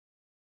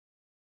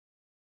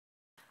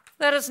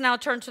Let us now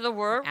turn to the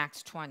word,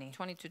 Acts 20,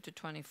 22 to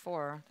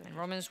 24, and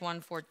Romans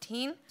 1,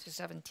 14 to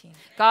 17.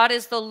 God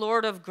is the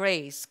Lord of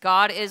grace.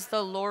 God is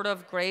the Lord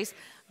of grace.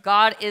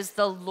 God is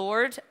the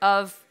Lord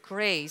of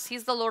grace.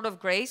 He's the Lord of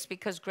grace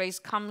because grace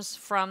comes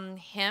from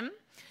him,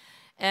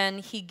 and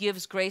he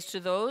gives grace to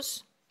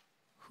those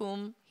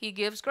whom he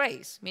gives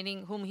grace,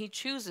 meaning whom he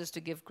chooses to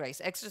give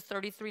grace. Exodus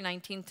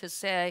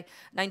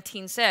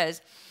 33:19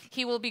 says,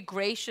 he will be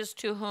gracious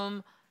to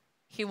whom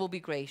he will be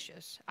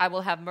gracious. I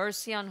will have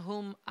mercy on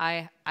whom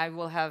I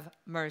will have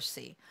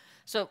mercy.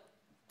 So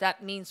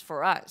that means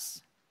for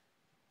us,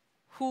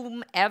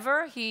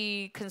 whomever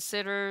he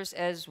considers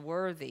as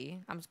worthy,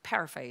 I'm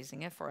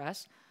paraphrasing it for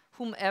us,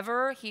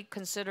 whomever he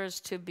considers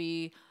to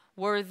be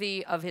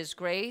worthy of his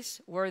grace,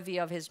 worthy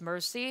of his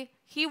mercy,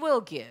 he will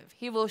give,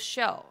 he will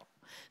show.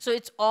 So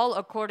it's all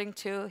according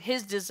to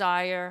his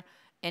desire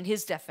and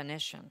his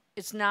definition.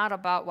 It's not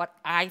about what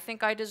I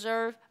think I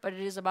deserve, but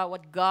it is about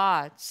what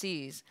God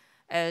sees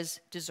as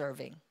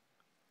deserving.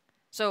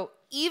 So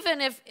even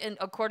if,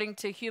 according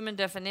to human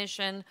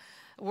definition,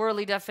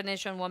 worldly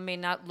definition, one may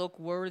not look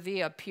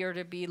worthy, appear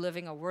to be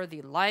living a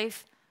worthy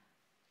life,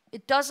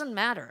 it doesn't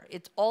matter.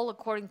 It's all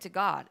according to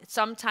God.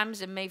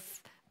 Sometimes it may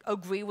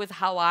agree with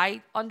how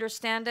I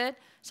understand it.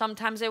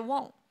 Sometimes it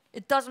won't.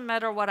 It doesn't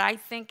matter what I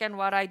think and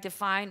what I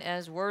define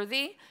as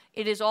worthy.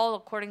 It is all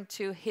according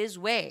to his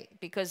way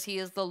because he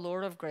is the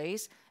Lord of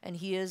grace and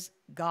he is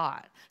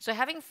God. So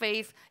having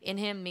faith in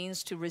him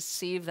means to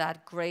receive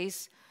that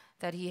grace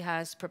that he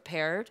has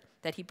prepared,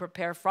 that he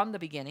prepared from the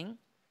beginning,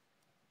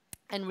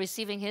 and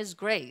receiving his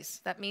grace.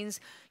 That means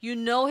you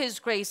know his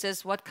grace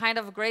is what kind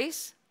of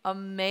grace?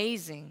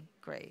 Amazing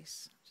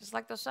grace. Just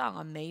like the song,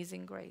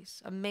 Amazing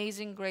Grace.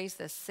 Amazing grace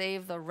that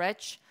saved the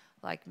wretch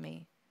like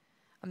me.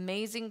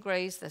 Amazing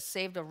grace that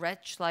saved a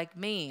wretch like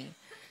me.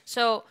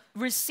 So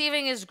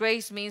receiving his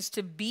grace means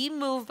to be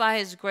moved by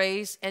his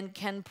grace and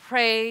can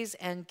praise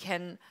and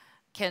can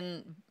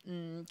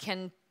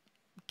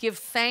give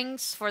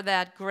thanks for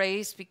that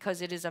grace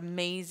because it is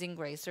amazing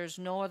grace. There's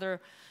no other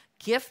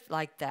gift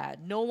like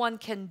that. No one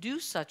can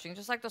do such thing,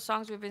 just like the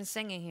songs we've been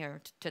singing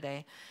here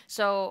today.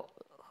 So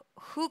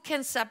who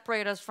can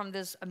separate us from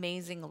this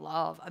amazing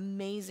love,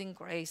 amazing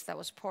grace that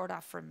was poured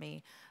out for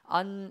me,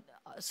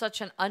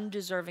 such an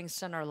undeserving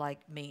sinner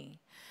like me?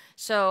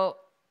 So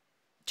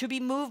to be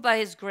moved by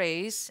his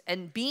grace,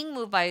 and being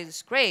moved by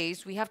his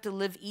grace, we have to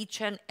live each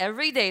and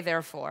every day,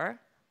 therefore,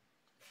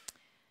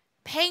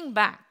 paying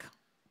back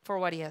for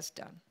what he has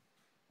done.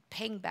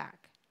 Paying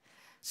back.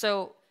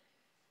 So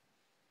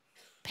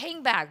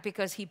paying back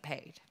because he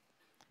paid.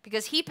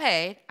 Because he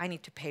paid, I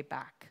need to pay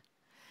back.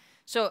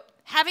 So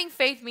having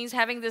faith means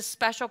having this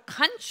special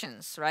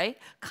conscience, right?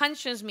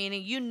 Conscience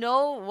meaning you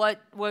know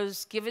what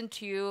was given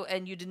to you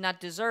and you did not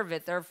deserve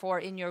it. Therefore,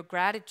 in your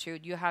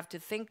gratitude, you have to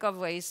think of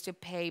ways to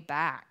pay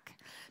back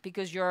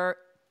because you're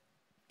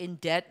in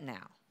debt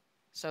now.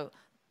 So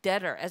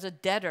debtor, as a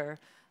debtor,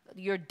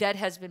 your debt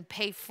has been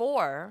paid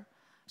for.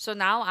 So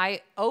now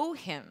I owe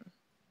him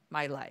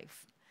my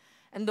life.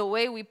 And the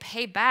way we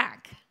pay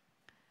back,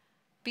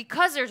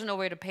 because there's no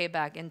way to pay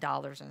back in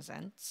dollars and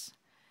cents,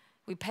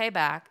 we pay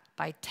back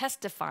by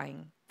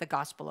testifying the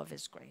gospel of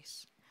his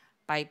grace,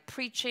 by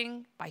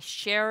preaching, by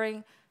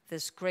sharing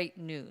this great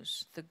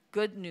news, the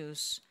good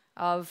news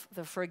of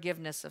the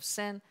forgiveness of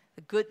sin,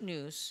 the good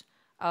news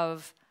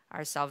of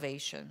our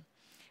salvation.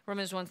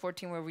 Romans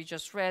 1:14, where we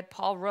just read,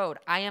 Paul wrote,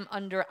 I am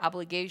under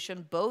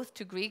obligation both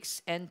to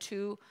Greeks and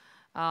to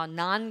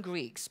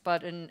non-Greeks,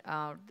 but in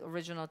the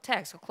original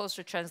text, a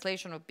closer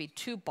translation would be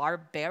to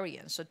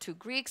barbarians. So to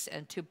Greeks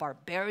and to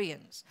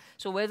barbarians.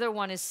 So whether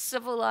one is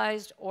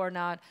civilized or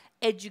not,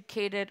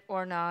 educated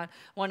or not,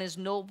 one is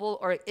noble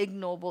or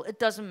ignoble, it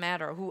doesn't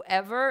matter.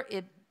 Whoever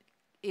it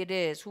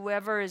is,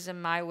 whoever is in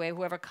my way,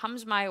 whoever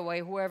comes my way,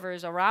 whoever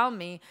is around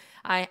me,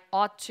 I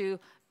ought to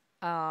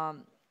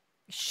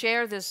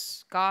share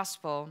this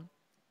gospel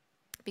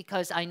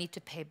because I need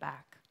to pay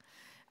back.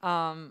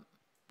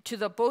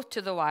 Both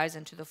to the wise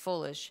and to the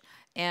foolish.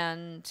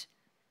 And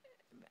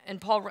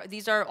Paul,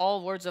 these are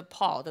all words of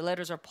Paul. The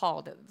letters are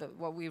Paul.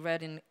 What we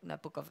read in the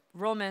book of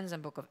Romans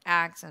and book of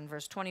Acts and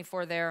verse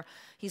 24 there,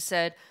 he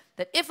said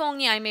that if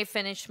only I may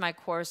finish my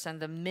course and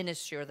the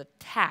ministry or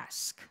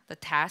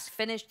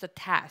finish the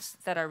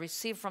task that I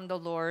received from the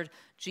Lord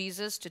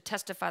Jesus to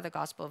testify the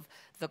gospel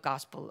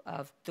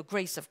of the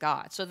grace of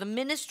God. So the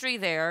ministry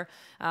there,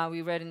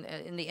 we read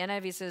in the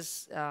NIV it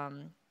says,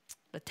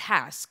 the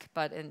task,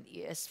 but in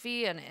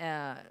ESV and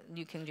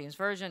New King James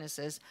Version, it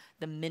says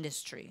the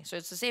ministry. So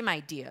it's the same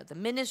idea. The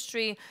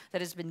ministry that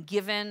has been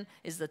given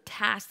is the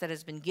task that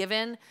has been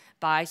given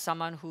by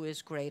someone who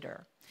is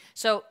greater.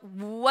 So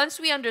once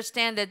we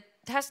understand that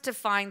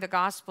testifying the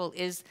gospel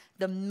is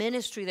the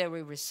ministry that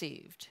we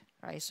received,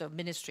 right? So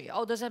ministry.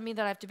 Oh, does that mean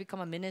that I have to become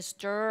a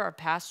minister or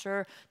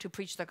pastor to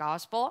preach the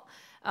gospel?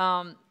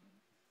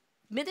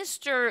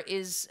 Minister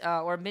is,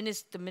 or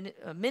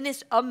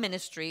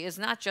ministry is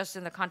not just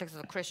in the context of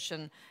the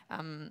Christian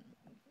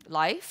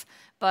life,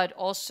 but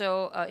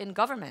also in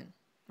government,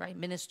 right?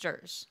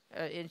 Ministers.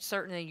 In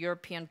certainly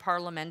European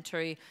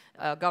parliamentary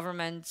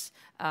governments,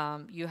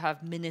 you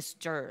have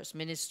ministers,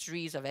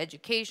 ministries of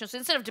education. So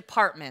instead of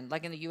department,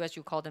 like in the U.S.,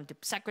 you call them the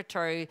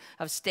Secretary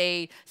of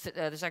State,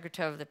 the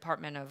Secretary of the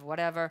Department of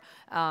whatever.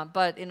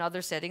 But in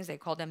other settings, they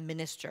call them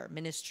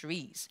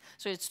ministries.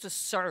 So it's to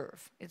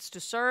serve. It's to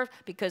serve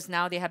because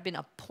now they have been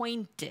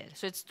appointed.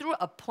 So it's through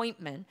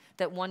appointment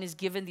that one is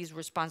given these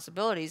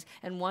responsibilities.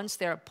 And once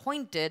they're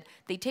appointed,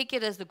 they take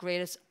it as the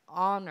greatest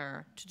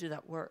honor to do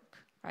that work.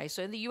 Right,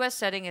 so in the U.S.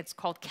 setting, it's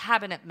called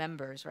cabinet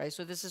members, right?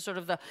 So this is sort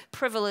of the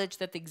privilege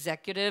that the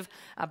executive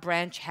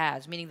branch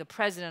has, meaning the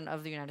president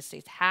of the United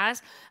States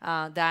has,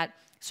 that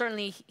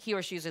certainly he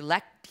or she is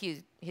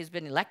he's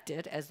been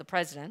elected as the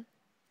president,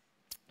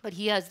 but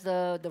he has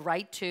the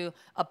right to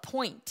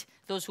appoint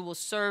those who will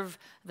serve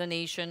the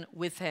nation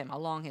with him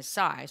along his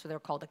side. So they're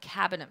called the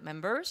cabinet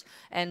members,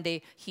 and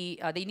they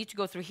need to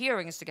go through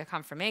hearings to get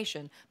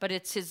confirmation, but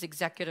it's his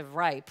executive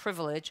right,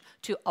 privilege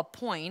to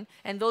appoint.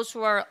 And those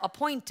who are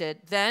appointed,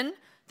 then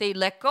they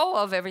let go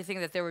of everything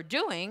that they were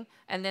doing,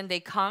 and then they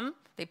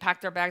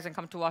pack their bags and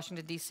come to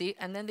Washington, D.C.,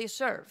 and then they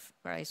serve,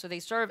 right? So they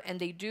serve and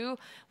they do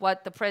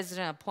what the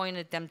president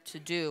appointed them to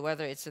do,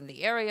 whether it's in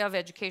the area of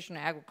education,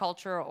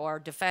 agriculture, or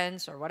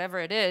defense, or whatever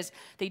it is.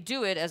 They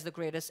do it as the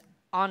greatest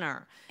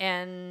honor.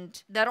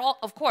 And that all,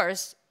 of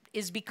course,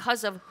 is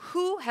because of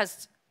who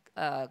has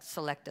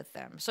selected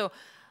them. So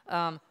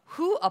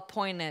who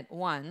appointed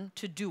one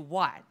to do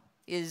what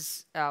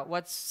is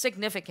what's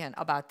significant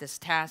about this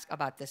task,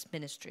 about this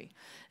ministry.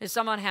 If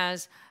someone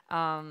has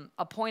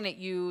appointed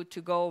you to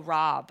go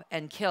rob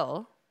and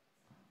kill,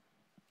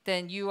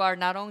 then you are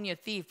not only a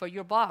thief, but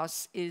your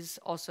boss is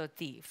also a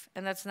thief.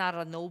 And that's not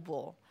a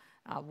noble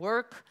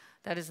work.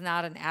 That is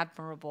not an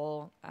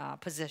admirable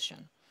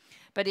position.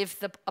 But if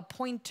the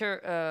appointment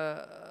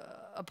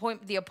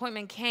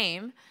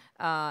came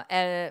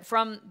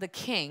from the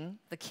king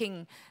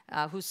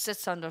who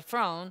sits on the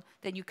throne,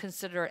 then you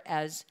consider it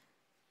as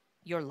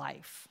your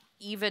life.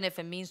 Even if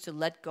it means to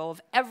let go of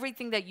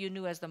everything that you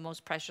knew as the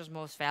most precious,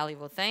 most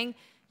valuable thing,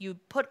 you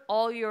put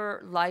all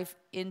your life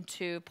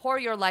pour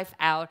your life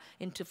out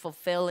into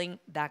fulfilling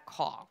that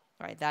call,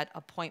 right? That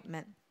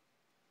appointment.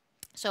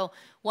 So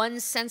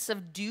one's sense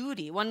of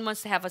duty, one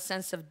must have a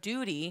sense of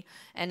duty,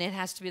 and it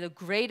has to be the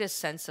greatest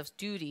sense of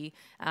duty,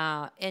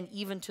 and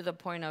even to the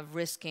point of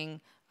risking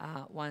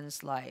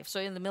one's life. So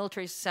in the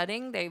military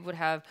setting, they would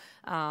have,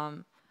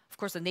 of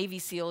course, the Navy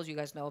SEALs. You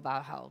guys know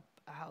about how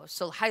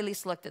so highly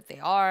selected they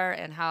are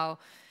and how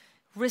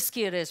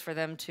risky it is for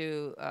them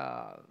to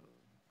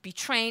be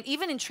trained.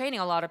 Even in training,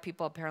 a lot of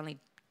people apparently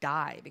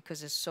die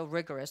because it's so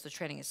rigorous, the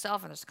training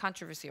itself, and there's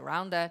controversy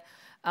around that.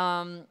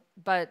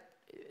 But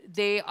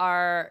they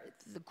are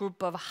the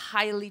group of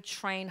highly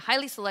trained,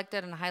 highly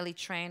selected and highly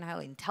trained,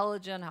 highly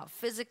intelligent, how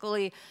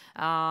physically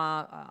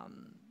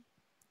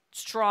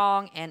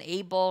strong and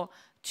able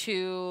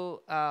to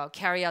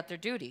carry out their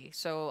duty.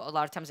 So a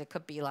lot of times it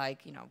could be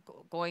like,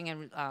 going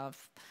and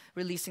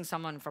releasing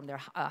someone from their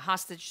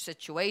hostage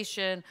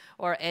situation,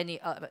 or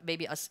any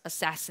maybe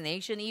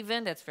assassination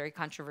even. That's very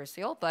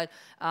controversial. But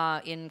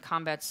in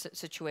combat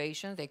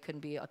situations, they can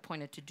be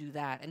appointed to do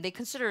that. And they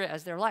consider it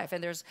as their life.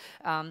 And there's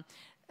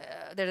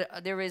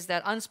there is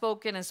that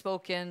unspoken and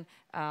spoken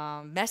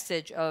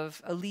message of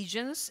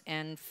allegiance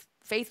and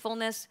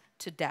faithfulness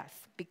to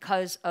death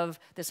because of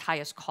this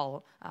highest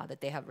call that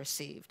they have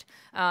received.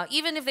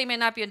 Even if they may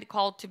not be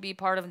called to be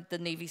part of the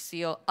Navy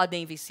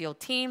SEAL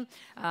team,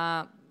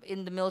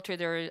 in the military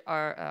there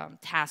are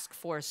task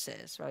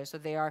forces, right? So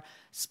they are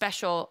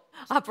special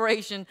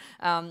operation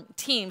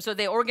teams. So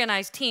they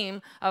organize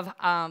team of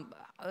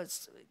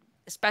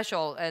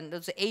special and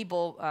those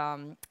able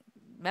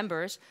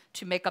members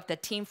to make up the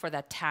team for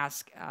that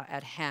task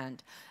at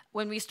hand.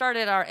 When we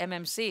started our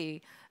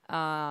MMC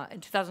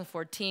in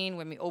 2014,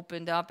 when we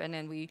opened up and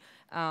then we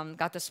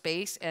got the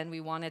space and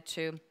we wanted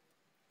to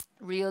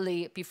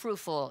really be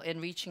fruitful in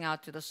reaching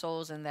out to the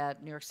souls in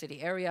that New York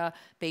City area,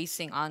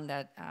 basing on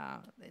that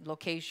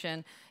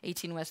location,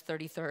 18 West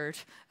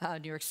 33rd,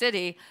 New York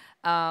City,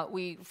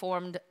 we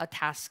formed a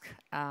task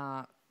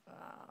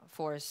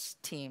force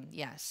team,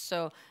 yes.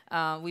 So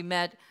we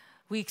met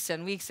weeks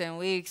and weeks and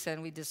weeks,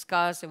 and we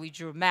discussed and we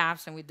drew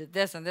maps and we did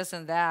this and this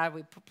and that.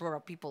 We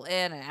brought people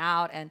in and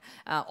out, and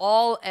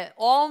all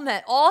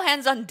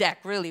hands on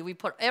deck. Really, we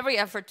put every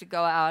effort to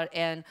go out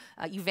and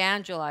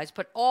evangelize.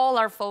 Put all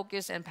our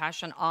focus and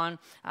passion on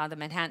the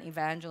Manhattan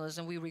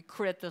evangelism. We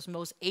recruit those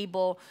most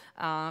able,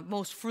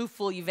 most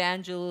fruitful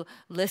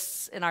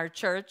evangelists in our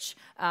church,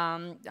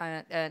 and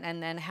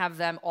then have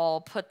them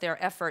all put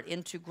their effort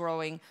into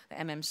growing the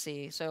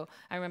MMC. So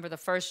I remember the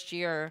first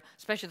year,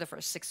 especially the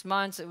first 6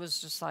 months, it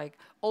was just like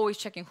always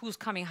checking who's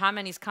coming, how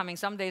many's coming.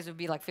 Some days it would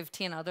be like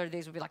 15, other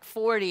days it would be like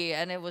 40,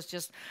 and it was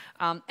just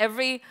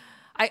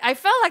I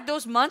felt like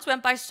those months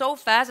went by so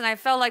fast, and I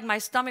felt like my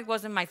stomach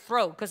was in my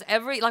throat, because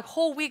every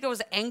whole week I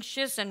was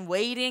anxious and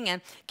waiting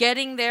and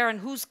getting there and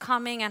who's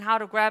coming and how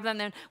to grab them.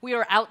 And we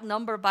were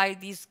outnumbered by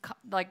these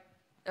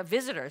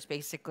visitors,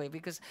 basically,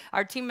 because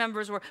our team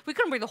members we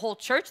couldn't bring the whole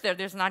church there.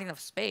 There's not enough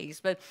space,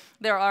 but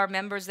there are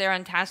members there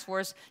and task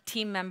force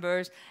team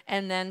members,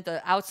 and then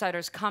the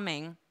outsiders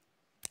coming.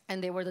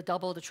 And they were the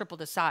double, the triple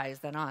the size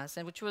than us,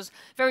 and which was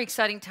a very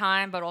exciting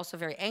time, but also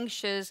very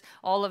anxious,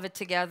 all of it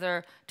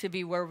together to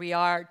be where we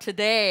are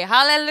today.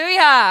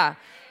 Hallelujah!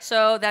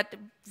 So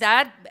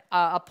that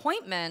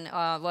appointment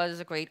was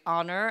a great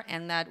honor,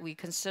 and that we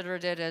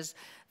considered it as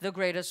the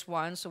greatest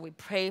one. So we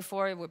pray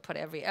for it, we put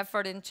every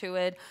effort into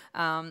it,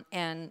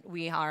 and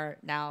we are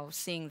now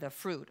seeing the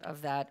fruit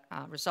of that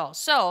result.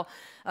 So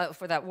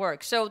for that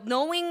work. So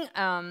knowing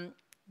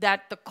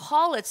that the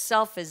call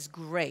itself is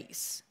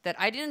grace, that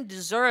I didn't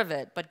deserve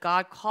it, but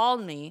God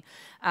called me,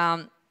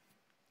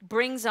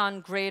 brings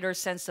on greater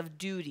sense of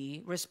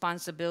duty,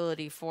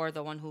 responsibility for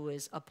the one who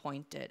is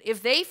appointed.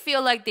 If they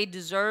feel like they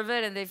deserve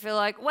it and they feel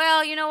like,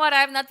 well, you know what,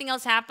 I have nothing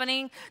else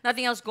happening,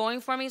 nothing else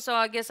going for me, so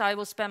I guess I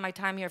will spend my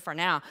time here for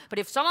now. But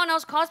if someone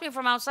else calls me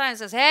from outside and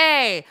says,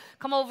 hey,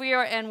 come over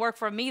here and work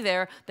for me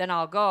there, then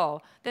I'll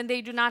go. Then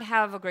they do not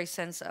have a great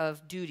sense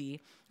of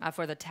duty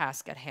for the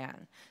task at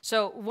hand.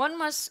 So one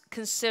must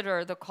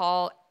consider the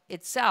call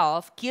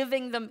itself,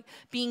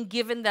 being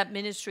given that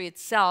ministry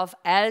itself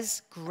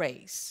as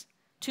grace,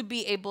 to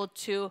be able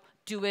to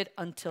do it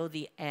until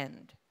the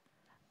end,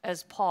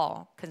 as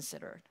Paul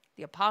considered.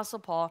 The Apostle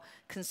Paul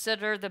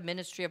considered the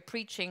ministry of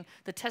preaching,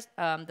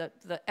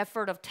 the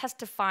effort of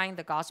testifying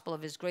the gospel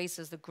of his grace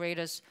as the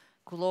greatest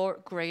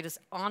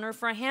honor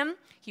for him.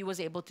 He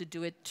was able to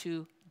do it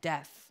to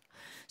death.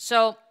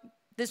 So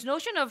this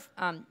notion of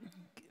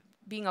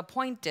being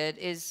appointed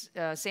is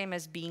same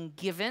as being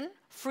given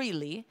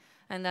freely,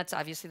 and that's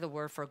obviously the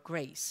word for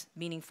grace,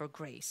 meaning for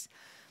grace.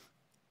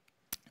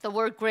 The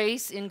word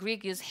grace in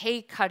Greek is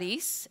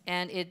heikaris,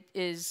 and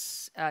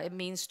it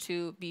means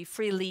to be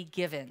freely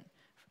given.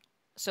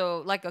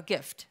 So like a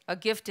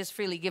gift is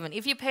freely given.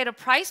 If you paid a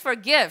price for a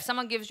gift,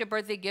 someone gives you a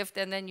birthday gift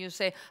and then you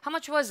say, how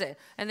much was it?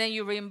 And then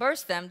you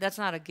reimburse them, that's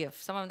not a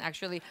gift. Someone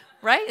actually,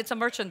 right? It's a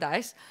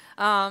merchandise.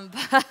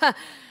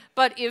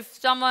 But if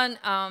someone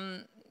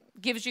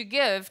gives you a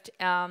gift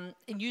and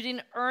you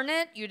didn't earn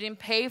it, you didn't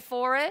pay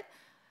for it,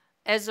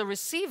 as a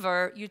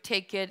receiver, you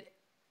take it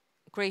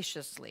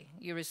graciously.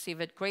 You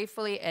receive it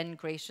gratefully and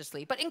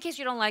graciously. But in case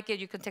you don't like it,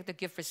 you can take the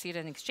gift receipt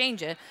and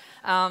exchange it.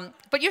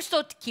 But you're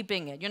still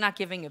keeping it. You're not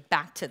giving it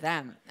back to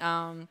them.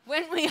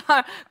 When we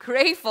are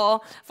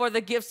grateful for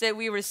the gifts that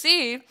we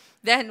receive,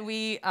 then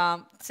we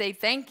say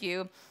thank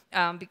you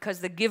because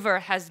the giver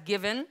has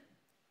given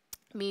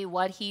me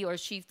what he or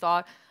she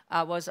thought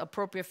was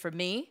appropriate for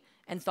me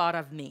and thought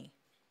of me.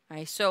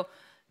 Right? So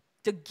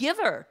the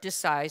giver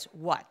decides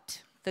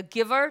what? The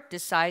giver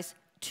decides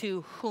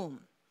to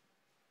whom.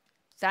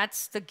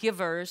 That's the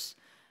giver's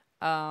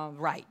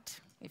right,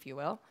 if you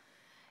will.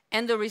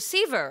 And the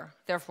receiver,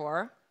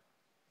 therefore,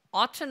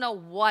 ought to know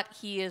what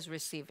he is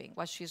receiving,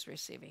 what she's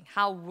receiving,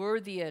 how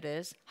worthy it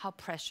is, how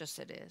precious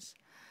it is,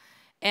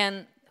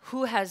 and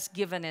who has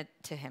given it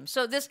to him.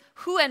 So this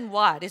who and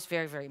what is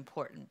very, very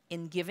important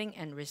in giving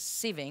and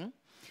receiving.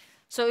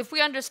 So if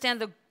we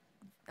understand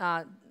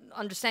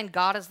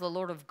God as the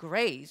Lord of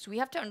grace, we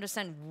have to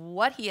understand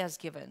what he has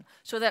given,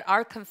 so that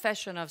our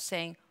confession of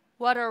saying,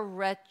 what a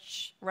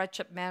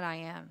wretched man I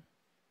am.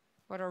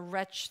 What a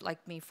wretch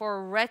like me. For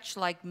a wretch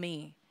like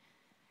me,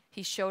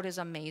 he showed his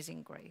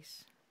amazing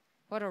grace.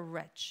 What a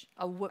wretch.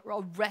 A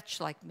wretch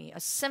like me. A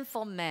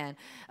sinful man.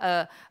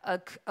 A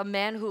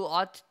man who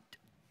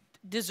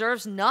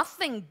deserves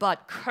nothing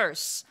but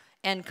curse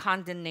and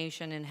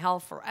condemnation in hell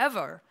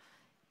forever.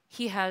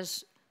 He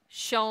has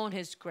shown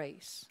his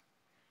grace.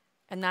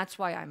 And that's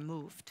why I'm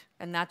moved.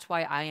 And that's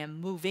why I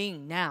am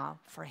moving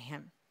now for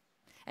him.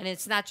 And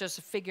it's not just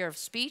a figure of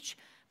speech,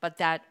 but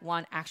that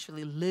one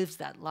actually lives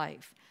that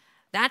life.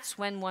 That's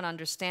when one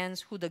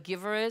understands who the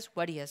giver is,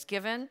 what he has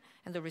given,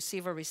 and the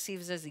receiver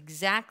receives it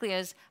exactly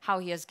as how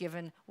he has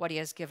given, what he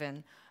has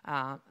given,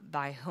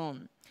 by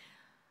whom.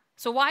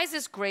 So why is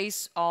this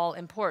grace all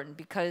important?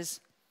 Because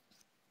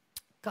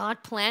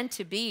God planned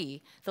to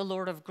be the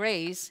Lord of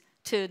grace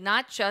to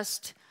not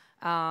just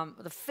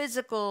the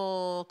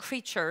physical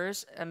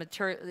creatures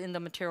in the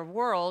material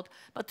world,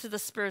 but to the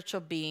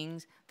spiritual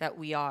beings that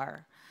we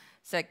are.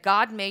 It's that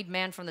God made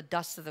man from the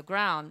dust of the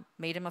ground,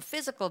 made him a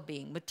physical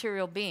being,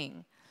 material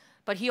being.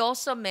 But he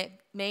also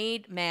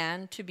made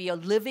man to be a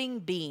living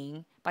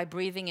being by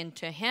breathing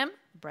into him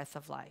breath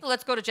of life.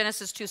 Let's go to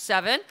Genesis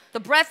 2:7. The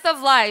breath of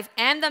life,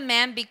 and the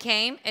man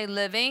became a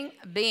living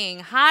being.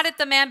 How did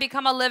the man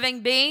become a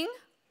living being?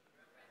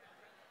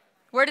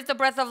 Where did the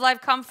breath of life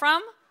come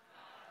from?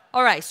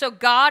 All right, so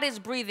God is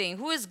breathing.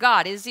 Who is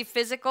God? Is he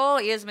physical?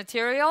 He is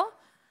material?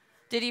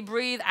 Did he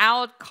breathe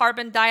out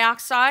carbon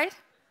dioxide?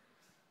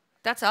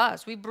 That's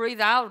us. We breathe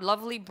out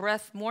lovely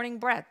breath, morning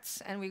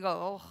breaths, and we go,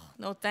 oh,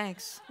 no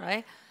thanks,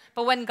 right?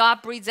 But when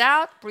God breathes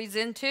out, breathes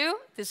into,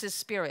 this is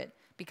spirit.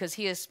 Because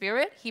he is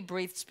spirit, he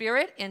breathed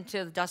spirit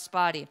into the dust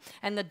body.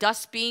 And the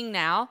dust being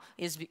now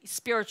is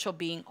spiritual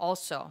being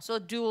also. So a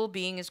dual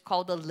being is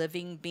called a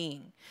living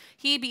being.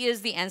 He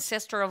is the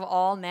ancestor of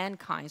all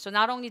mankind. So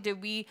not only did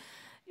we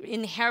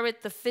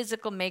inherit the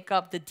physical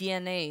makeup, the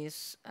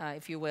DNAs,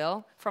 if you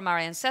will, from our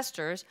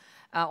ancestors,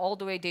 all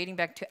the way dating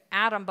back to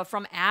Adam. But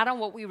from Adam,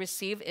 what we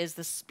receive is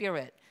the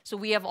spirit. So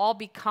we have all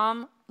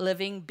become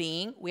living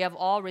being. We have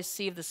all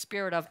received the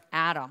spirit of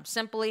Adam.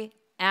 Simply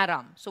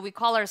Adam. So we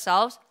call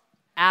ourselves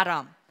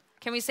Adam.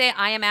 Can we say,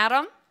 I am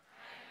Adam?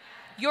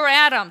 You're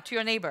Adam to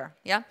your neighbor.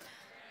 Yeah?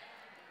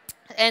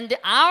 And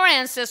our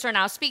ancestor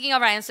now, speaking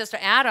of our ancestor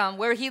Adam,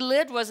 where he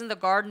lived was in the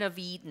Garden of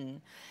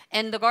Eden.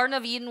 And the Garden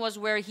of Eden was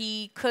where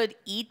he could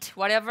eat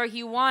whatever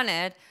he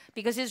wanted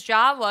because his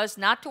job was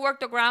not to work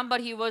the ground,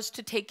 but he was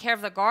to take care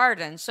of the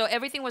garden. So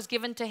everything was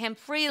given to him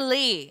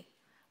freely.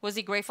 Was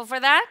he grateful for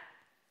that?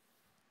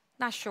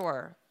 Not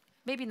sure.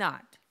 Maybe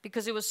not.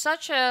 Because it was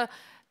such a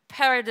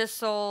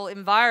paradisal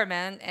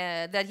environment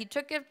that he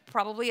took it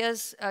probably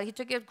as,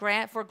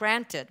 for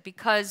granted.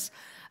 Because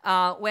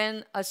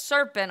when a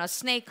serpent, a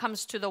snake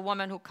comes to the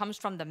woman who comes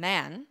from the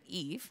man,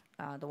 Eve,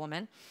 the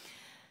woman,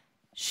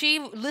 she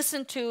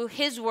listened to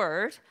his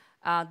word,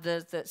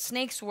 the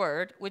snake's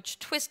word, which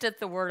twisted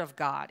the word of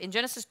God. In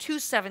Genesis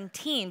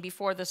 2:17,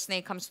 before the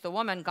snake comes to the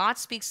woman, God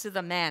speaks to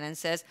the man and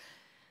says,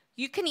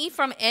 you can eat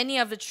from any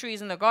of the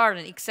trees in the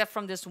garden except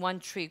from this one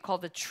tree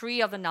called the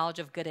tree of the knowledge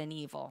of good and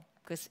evil.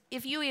 Because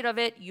if you eat of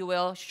it, you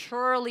will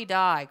surely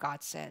die,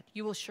 God said.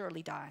 You will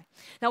surely die.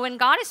 Now, when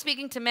God is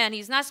speaking to men,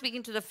 he's not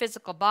speaking to the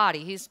physical body.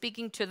 He's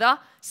speaking to the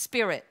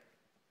spirit,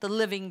 the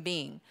living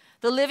being.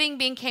 The living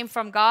being came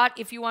from God.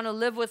 If you want to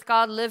live with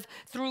God, live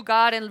through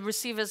God, and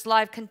receive his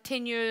life,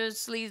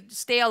 continuously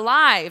stay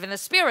alive in the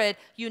spirit,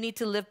 you need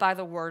to live by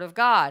the word of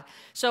God.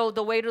 So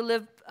the way to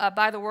live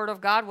by the word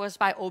of God was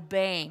by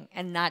obeying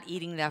and not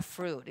eating that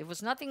fruit. It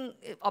was nothing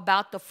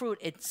about the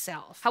fruit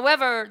itself.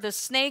 However, the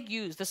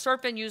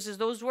serpent uses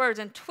those words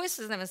and twists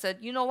them and said,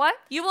 you know what?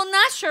 You will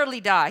not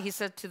surely die, he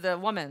said to the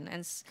woman.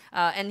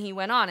 And he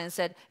went on and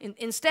said,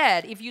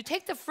 instead, if you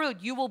take the fruit,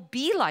 you will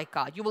be like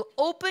God. You will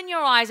open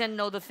your eyes and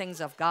know the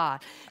things of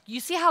God. You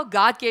see how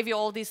God gave you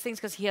all these things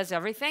because he has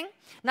everything?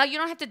 Now, you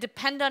don't have to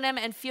depend on him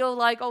and feel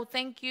like, oh,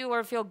 thank you,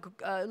 or feel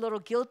a little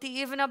guilty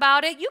even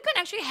about it. You can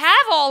actually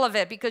have all of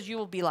it because you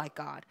will be like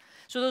God.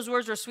 So those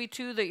words were sweet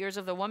to the ears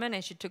of the woman,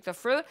 and she took the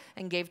fruit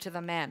and gave to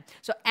the man.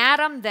 So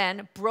Adam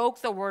then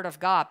broke the word of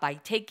God by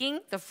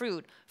taking the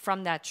fruit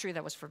from that tree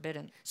that was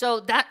forbidden.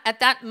 So that at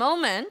that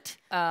moment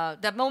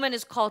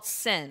is called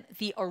sin,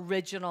 the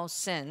original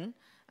sin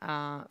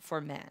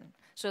for man.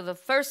 So the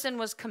first sin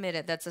was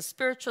committed. That's a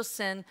spiritual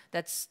sin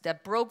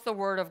that broke the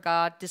word of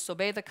God,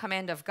 disobeyed the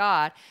command of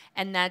God.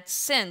 And that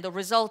sin, the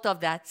result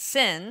of that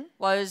sin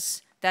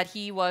was that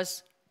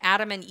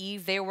Adam and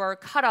Eve, they were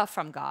cut off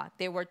from God.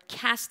 They were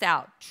cast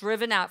out,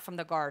 driven out from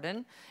the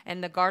garden.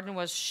 And the garden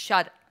was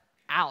shut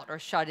out or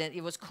shut in.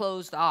 It was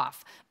closed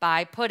off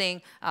by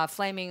putting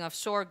flaming of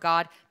sword.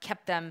 God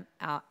kept them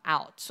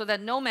out so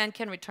that no man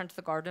can return to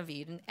the Garden of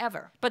Eden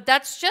ever. But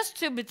that's just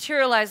to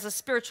materialize the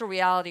spiritual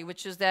reality,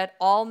 which is that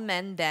all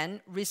men then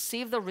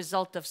receive the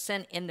result of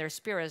sin in their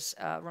spirits.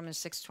 Romans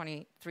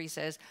 6:23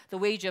 says, the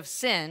wage of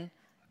sin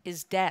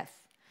is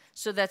death.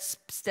 So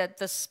that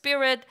the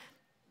spirit,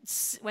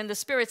 when the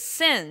spirit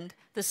sinned,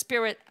 the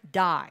spirit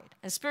died.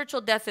 And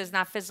spiritual death is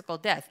not physical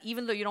death.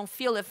 Even though you don't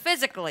feel it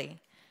physically,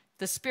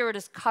 the spirit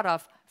is cut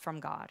off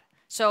from God.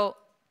 So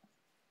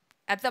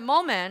at the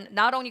moment,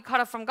 not only cut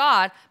off from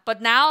God,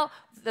 but now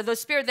the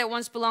spirit that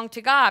once belonged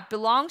to God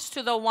belongs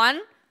to the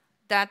one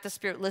that the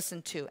spirit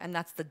listened to, and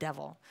that's the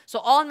devil. So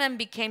all men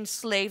became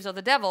slaves of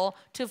the devil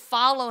to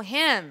follow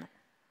him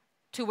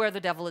to where the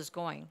devil is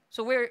going.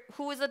 So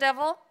who is the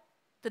devil?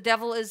 The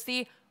devil is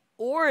the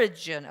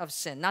origin of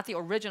sin, not the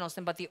original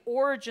sin, but the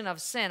origin of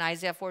sin.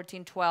 Isaiah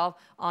 14:12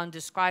 on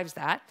describes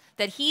that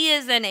he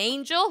is an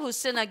angel who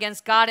sinned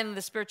against God in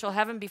the spiritual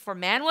heaven before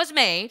man was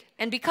made,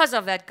 and because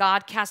of that,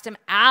 God cast him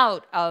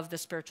out of the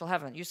spiritual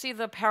heaven. You see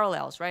the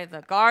parallels, right?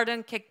 The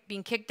garden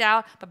being kicked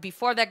out, but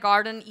before that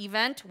garden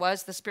event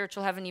was the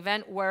spiritual heaven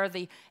event where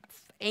the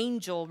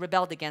angel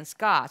rebelled against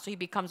God. So he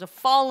becomes a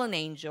fallen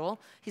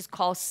angel. He's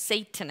called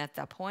Satan at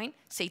that point.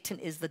 Satan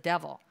is the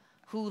devil,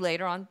 who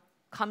later on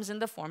comes in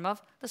the form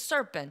of the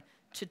serpent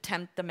to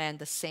tempt the man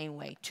the same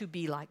way, to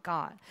be like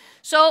God.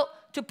 So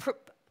to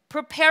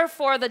prepare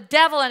for the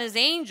devil and his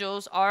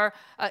angels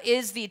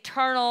is the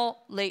eternal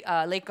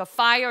lake of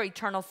fire,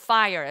 eternal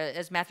fire,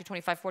 as Matthew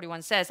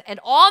 25:41 says. And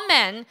all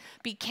men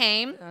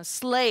became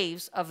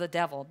slaves of the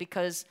devil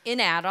because in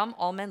Adam,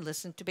 all men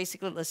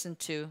basically listened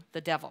to the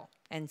devil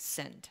and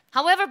sinned.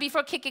 However,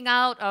 before driving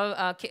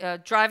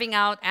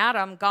out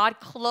Adam,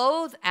 God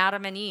clothed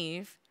Adam and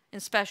Eve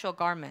in special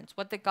garments.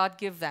 What did God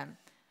give them?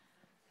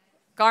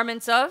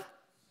 Garments of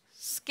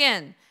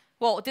skin.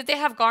 Well, did they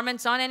have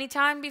garments on any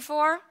time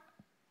before?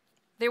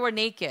 They were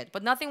naked,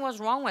 but nothing was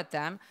wrong with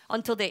them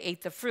until they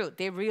ate the fruit.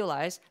 They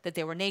realized that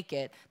they were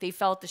naked. They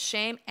felt the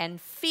shame and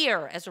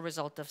fear as a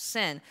result of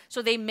sin.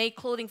 So they made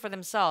clothing for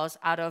themselves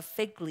out of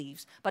fig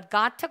leaves. But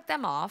God took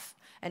them off,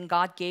 and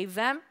God gave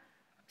them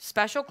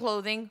special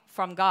clothing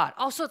from God.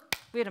 Also,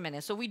 wait a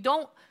minute. So we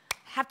don't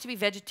have to be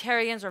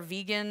vegetarians or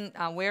vegan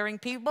wearing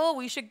people.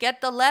 We should get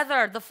the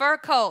leather, the fur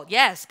coat.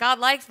 Yes, God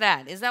likes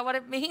that. Is that what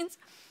it means?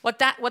 What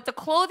the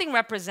clothing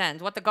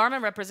represents, what the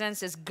garment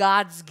represents is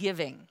God's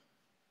giving.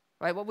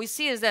 Right? What we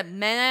see is that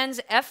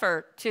man's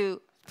effort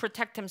to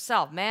protect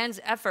himself, man's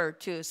effort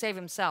to save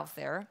himself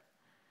there.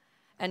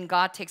 And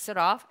God takes it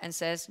off and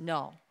says,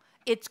 no,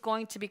 it's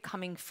going to be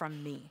coming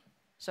from me.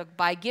 So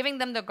by giving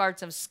them the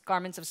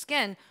garments of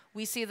skin,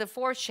 we see the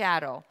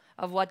foreshadow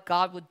of what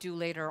God would do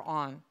later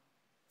on.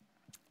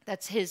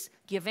 That's his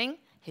giving,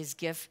 his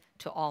gift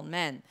to all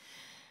men.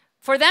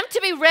 For them to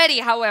be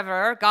ready,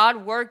 however,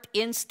 God worked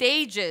in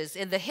stages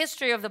in the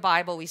history of the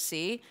Bible, we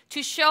see,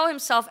 to show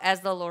himself as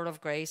the Lord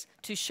of grace,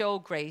 to show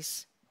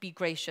grace, be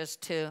gracious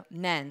to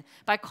men,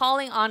 by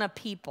calling on a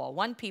people,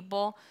 one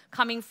people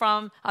coming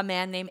from a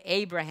man named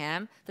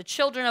Abraham, the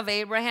children of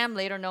Abraham,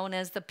 later known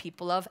as the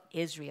people of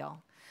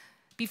Israel.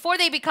 Before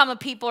they become a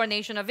people or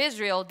nation of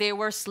Israel, they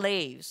were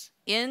slaves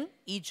in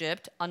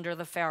Egypt under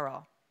the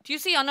Pharaoh. Do you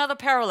see another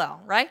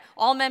parallel, right?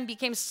 All men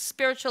became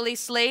spiritually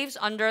slaves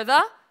under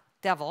the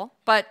devil.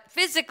 But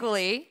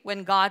physically,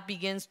 when God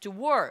begins to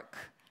work,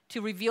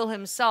 to reveal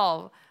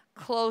himself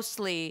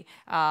closely,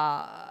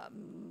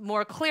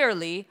 more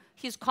clearly,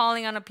 he's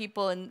calling on a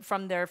people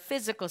from their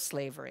physical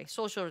slavery,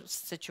 social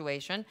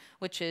situation,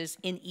 which is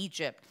in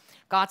Egypt.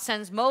 God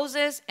sends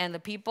Moses, and the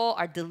people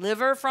are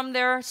delivered from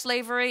their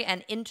slavery,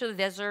 and into the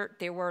desert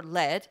they were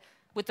led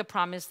with the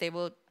promise they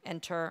will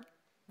enter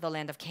the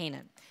land of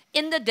Canaan.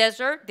 In the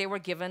desert, they were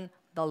given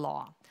the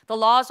law. The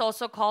law is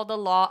also called the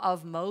law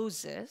of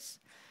Moses.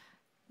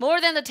 More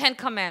than the 10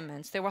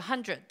 commandments, there were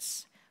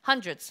hundreds,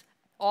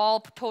 all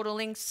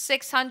totaling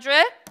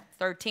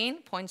 613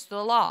 points to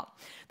the law.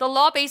 The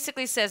law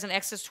basically says in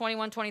Exodus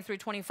 21, 23,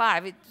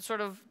 25, it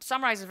sort of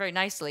summarizes very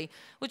nicely,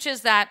 which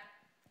is that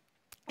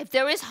if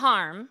there is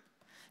harm,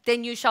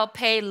 then you shall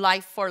pay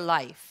life for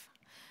life.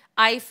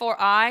 Eye for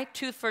eye,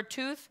 tooth for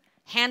tooth,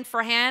 hand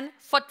for hand,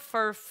 foot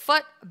for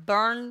foot,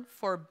 burn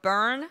for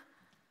burn,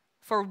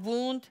 for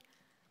wound,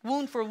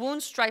 wound for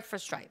wound, stripe for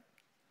stripe.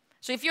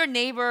 So if your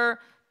neighbor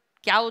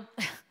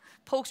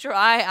pokes your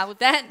eye out,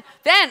 then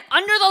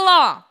under the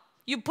law,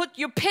 you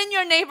pin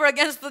your neighbor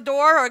against the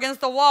door or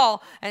against the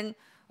wall, and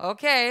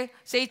okay,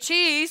 say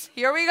cheese,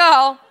 here we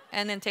go,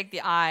 and then take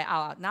the eye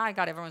out. Now I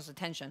got everyone's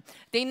attention.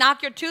 They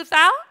knock your tooth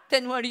out,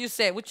 then what do you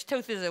say? Which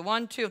tooth is it?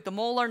 1, 2, the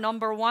molar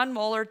number 1,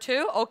 molar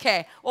 2.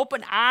 Okay,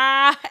 open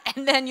and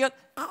then you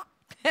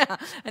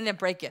and then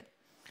break it.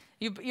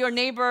 Your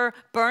neighbor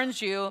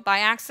burns you by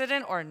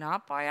accident or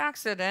not by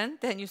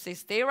accident, then you say,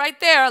 stay right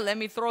there, let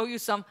me throw you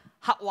some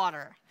hot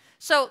water.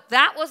 So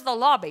that was the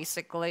law,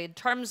 basically. In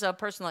terms of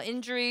personal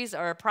injuries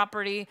or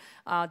property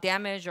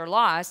damage or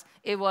loss,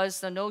 it was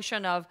the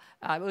notion of,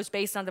 it was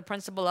based on the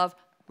principle of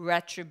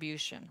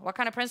retribution. What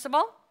kind of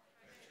principle?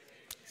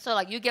 So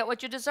like you get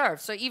what you deserve.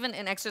 So even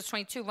in Exodus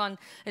 22:1,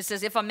 it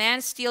says, if a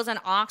man steals an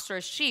ox or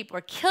a sheep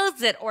or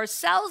kills it or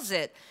sells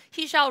it,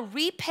 he shall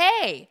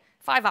repay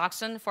 5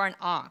 oxen for an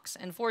ox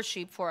and 4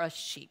 sheep for a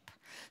sheep.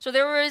 So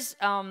there is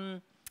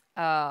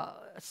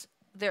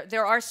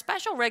there are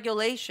special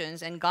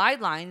regulations and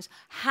guidelines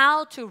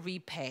how to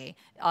repay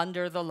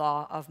under the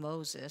law of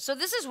Moses. So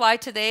this is why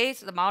today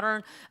the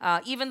modern,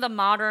 even the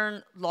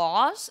modern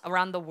laws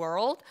around the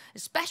world,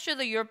 especially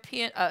the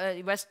European,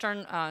 the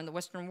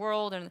Western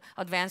world and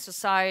advanced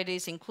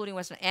societies, including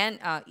Western and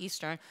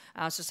Eastern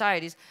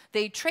societies,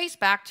 they trace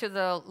back to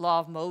the law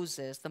of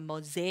Moses, the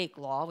Mosaic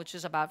law, which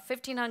is about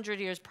 1,500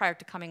 years prior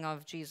to coming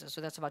of Jesus. So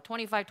that's about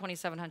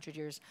 2,700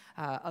 years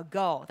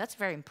ago. That's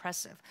very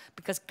impressive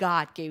because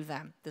God gave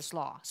them this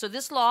law. So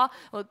this law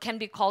can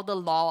be called the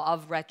law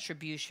of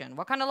retribution.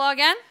 What kind of law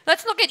again?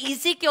 Let's look at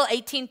Ezekiel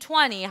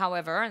 18:20,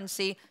 however, and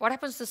see what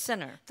happens to the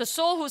sinner. The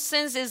soul who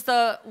sins is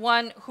the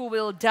one who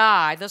will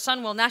die. The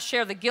son will not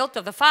share the guilt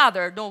of the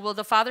father, nor will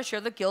the father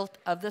share the guilt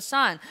of the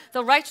son.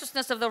 The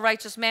righteousness of the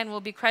righteous man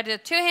will be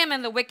credited to him,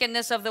 and the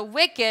wickedness of the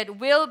wicked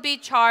will be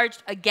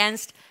charged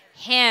against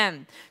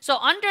him. So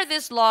under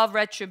this law of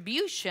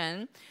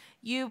retribution,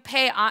 you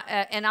pay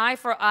an eye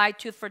for eye,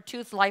 tooth for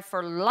tooth, life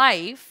for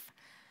life.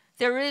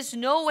 There is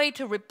no way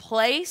to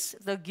replace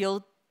the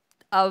guilt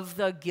of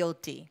the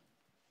guilty.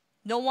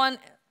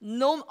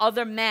 No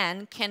other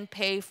man can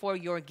pay for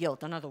your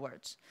guilt, in other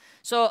words.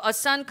 So a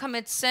son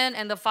commits sin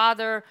and the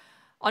father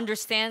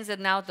understands that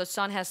now the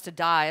son has to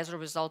die as a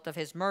result of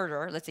his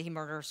murder. Let's say he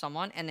murdered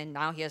someone and then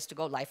now he has to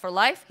go life for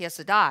life. He has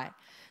to die.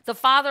 The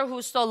father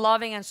who's so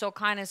loving and so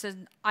kind and says,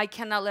 I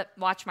cannot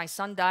watch my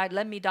son die.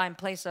 Let me die in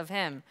place of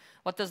him.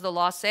 What does the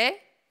law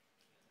say?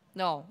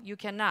 No, you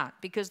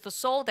cannot. Because the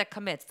soul that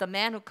commits, the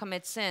man who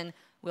commits sin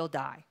will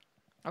die.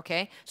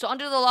 Okay? So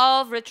under the law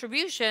of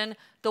retribution,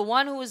 the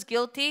one who is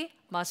guilty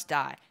must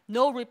die.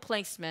 No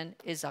replacement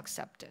is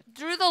accepted.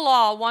 Through the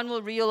law, one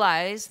will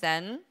realize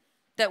then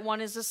that one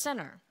is a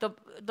sinner.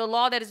 The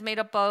law that is made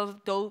up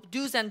of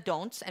do's and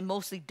don'ts, and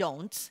mostly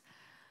don'ts,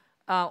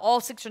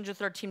 all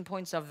 613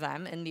 points of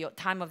them in the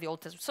time of the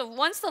Old Testament. So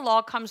once the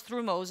law comes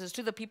through Moses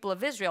to the people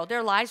of Israel,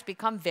 their lives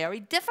become very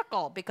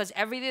difficult because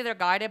every day they're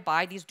guided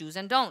by these do's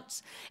and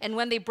don'ts. And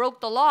when they broke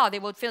the law, they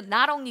would feel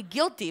not only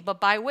guilty, but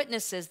by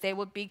witnesses, they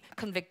would be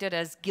convicted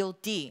as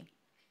guilty.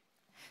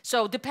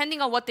 So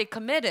depending on what they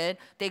committed,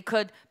 they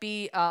could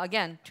be,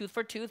 again, tooth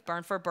for tooth,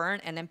 burn for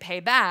burn, and then pay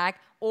back,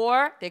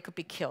 or they could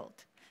be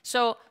killed.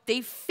 So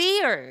they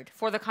feared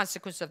for the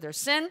consequence of their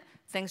sin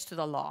thanks to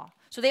the law.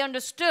 So they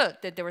understood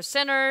that they were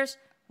sinners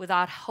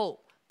without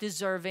hope,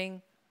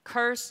 deserving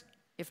curse,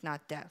 if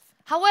not death.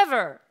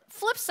 However,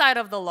 flip side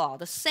of the law,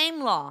 the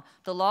same law,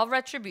 the law of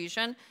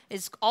retribution,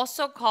 is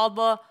also called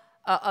the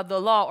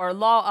law or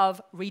law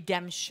of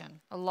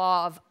redemption, a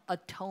law of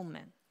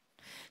atonement.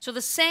 So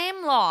the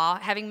same law,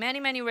 having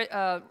many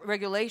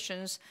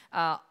regulations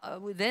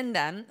within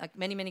them, like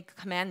many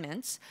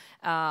commandments,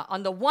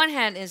 on the one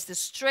hand is the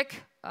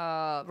strict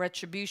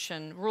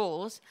retribution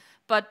rules,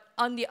 but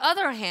on the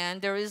other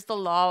hand, there is the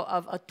law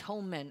of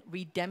atonement,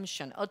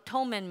 redemption.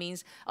 Atonement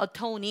means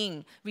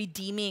atoning,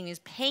 redeeming, is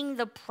paying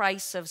the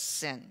price of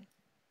sin.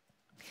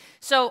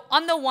 So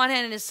on the one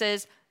hand, it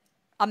says,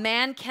 a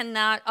man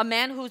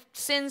who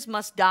sins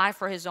must die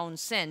for his own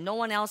sin. No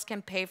one else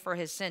can pay for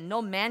his sin.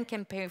 No man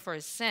can pay for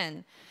his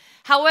sin.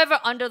 However,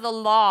 under the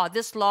law,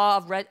 this law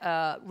of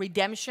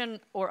redemption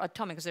or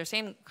atonement, because they're the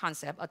same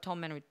concept,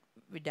 atonement,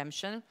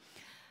 redemption,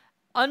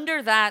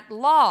 under that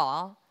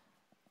law,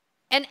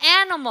 an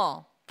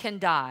animal can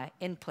die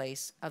in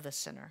place of the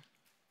sinner.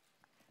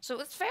 So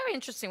it's very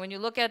interesting when you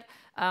look at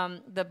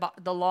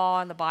the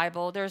law and the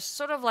Bible. There's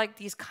sort of like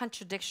these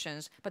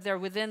contradictions, but they're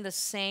within the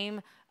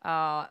same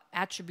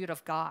attribute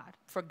of God.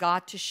 For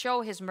God to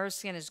show his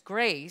mercy and his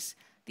grace,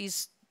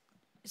 these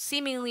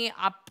seemingly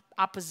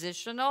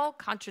oppositional,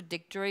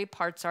 contradictory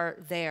parts are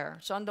there.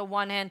 So on the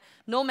one hand,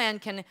 no man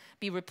can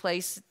be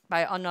replaced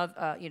by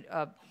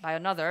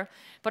another.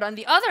 But on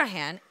the other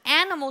hand,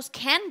 animals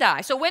can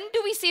die. So when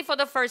do we see for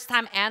the first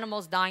time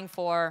animals dying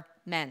for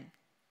men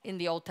in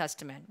the Old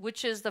Testament?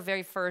 Which is the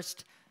very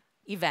first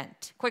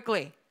event?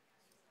 Quickly.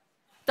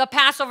 The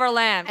Passover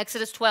lamb.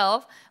 Exodus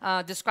 12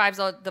 describes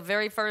the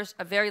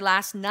very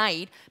last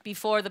night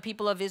before the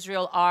people of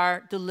Israel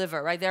are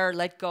delivered, right? They're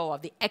let go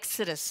of. The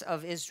exodus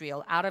of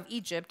Israel out of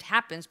Egypt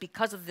happens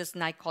because of this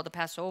night called the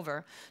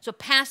Passover. So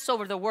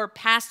Passover, the word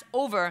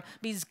Passover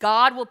means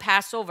God will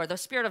pass over. The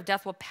spirit of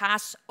death will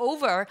pass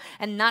over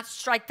and not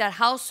strike that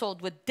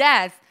household with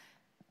death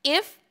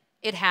if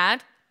it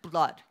had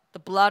blood. The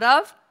blood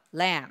of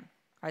lamb.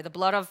 Right, the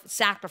blood of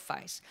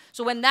sacrifice.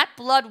 So when that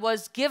blood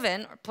was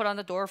given or put on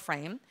the door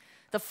frame,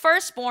 the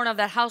firstborn of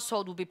that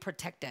household will be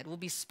protected, will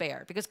be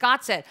spared. Because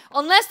God said,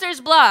 unless there's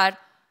blood,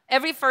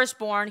 every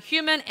firstborn,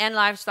 human and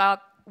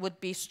livestock, would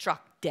be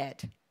struck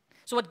dead.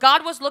 So what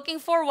God was looking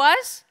for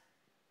was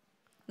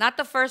not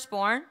the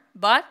firstborn,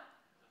 but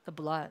the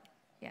blood.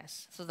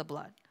 Yes, so the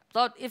blood.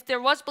 If there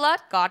was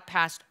blood, God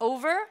passed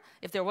over.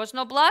 If there was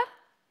no blood,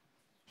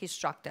 he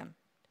struck them.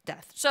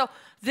 Death. So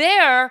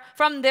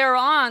from there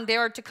on, they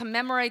are to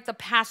commemorate the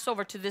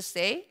Passover to this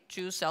day.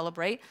 Jews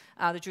celebrate,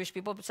 the Jewish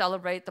people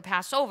celebrate the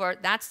Passover.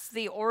 That's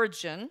the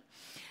origin.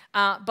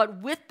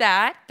 But with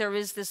that, there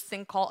is this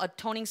thing called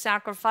atoning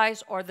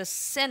sacrifice or the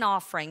sin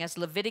offering, as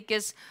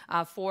Leviticus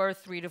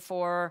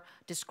 4:3-4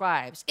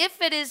 describes.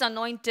 If it is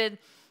anointed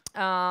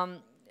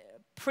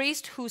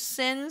priest who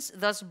sins,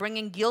 thus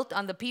bringing guilt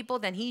on the people,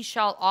 then he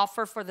shall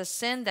offer for the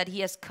sin that he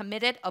has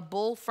committed a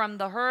bull from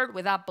the herd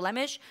without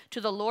blemish to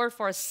the Lord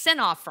for a sin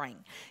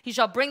offering. He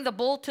shall bring the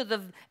bull to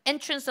the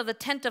entrance of the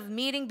tent of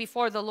meeting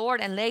before the Lord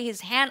and lay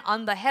his hand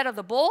on the head of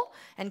the bull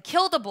and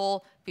kill the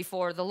bull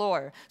before the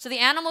Lord. So the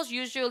animals,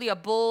 usually a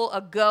bull, a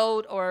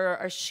goat, or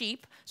a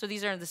sheep. So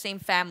these are in the same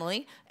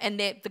family. And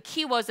the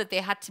key was that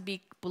they had to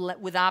be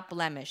without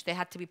blemish. They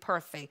had to be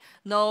perfect.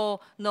 No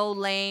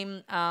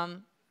lame.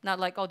 Not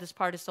like, oh, this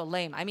part is so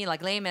lame. I mean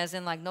like lame as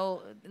in like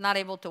not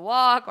able to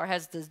walk or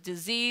has this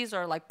disease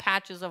or like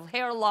patches of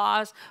hair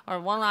loss or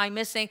one eye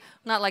missing.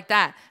 Not like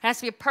that. It has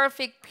to be a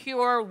perfect,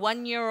 pure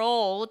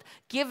 1-year-old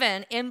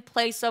given in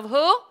place of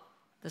who?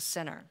 The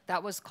sinner.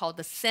 That was called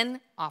the sin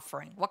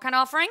offering. What kind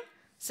of offering?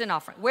 Sin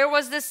offering. Where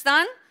was this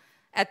done?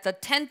 At the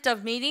tent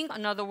of meeting.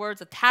 In other words,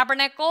 the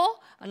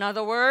tabernacle.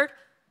 Another word,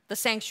 the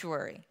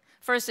sanctuary.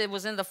 First, it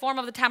was in the form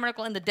of the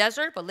tabernacle in the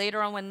desert, but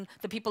later on when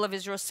the people of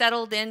Israel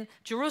settled in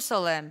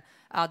Jerusalem,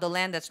 the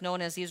land that's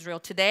known as Israel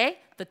today,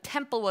 the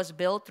temple was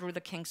built through the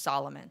King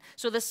Solomon.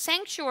 So the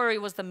sanctuary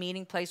was the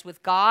meeting place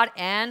with God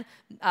and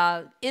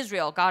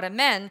Israel, God and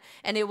men,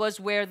 and it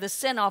was where the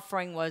sin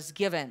offering was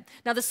given.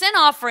 Now the sin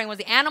offering was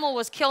the animal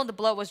was killed, the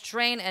blood was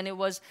drained, and it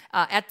was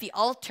at the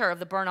altar of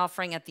the burnt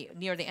offering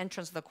near the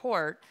entrance of the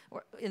court,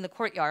 or in the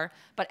courtyard.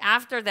 But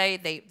after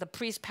the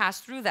priest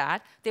passed through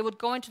that, they would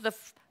go into the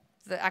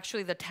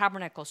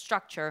tabernacle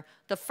structure.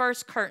 The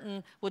first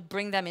curtain would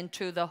bring them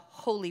into the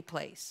holy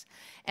place.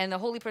 And the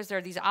holy place, there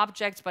are these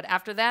objects, but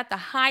after that, the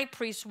high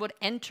priest would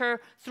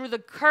enter through the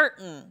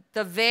curtain,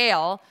 the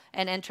veil,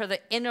 and enter the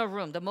inner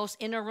room, the most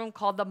inner room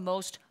called the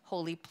most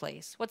holy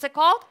place. What's it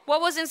called? What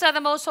was inside the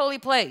most holy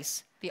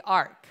place? The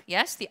ark.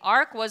 Yes, the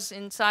ark was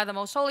inside the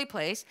most holy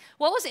place.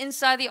 What was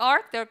inside the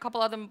ark? There are a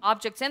couple other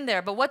objects in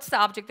there, but what's the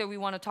object that we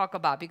want to talk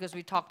about? Because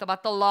we talked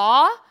about the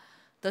law,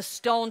 the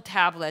stone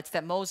tablets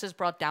that Moses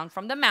brought down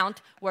from the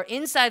mount were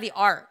inside the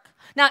ark.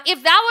 Now,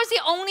 if that was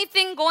the only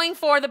thing going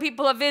for the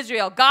people of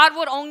Israel, God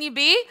would only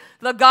be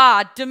the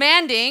God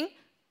demanding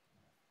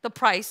the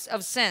price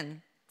of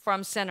sin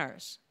from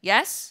sinners.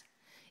 Yes?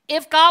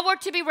 If God were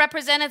to be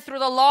represented through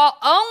the law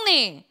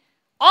only,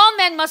 all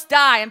men must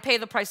die and pay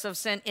the price of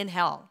sin in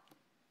hell.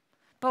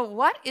 But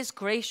what is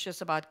gracious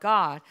about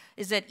God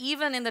is that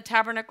even in the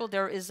tabernacle,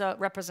 there is a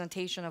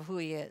representation of who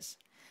he is.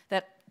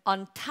 That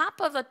on top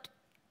of the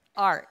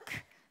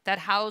ark that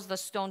housed the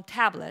stone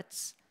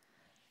tablets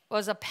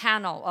was a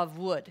panel of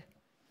wood.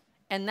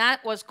 And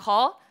that was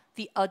called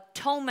the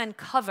atonement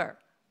cover.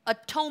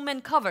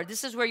 Atonement cover.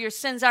 This is where your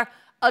sins are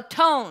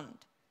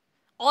atoned.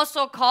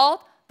 Also called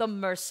the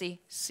mercy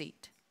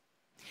seat.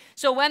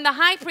 So when the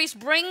high priest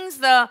brings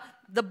the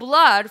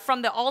blood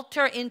from the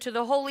altar into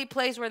the holy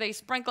place where they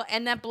sprinkle,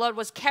 and that blood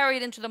was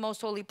carried into the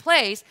most holy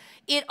place,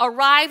 it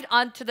arrived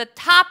onto the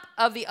top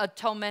of the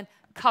atonement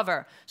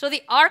cover. So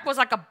the ark was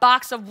like a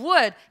box of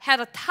wood, had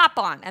a top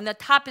on, and the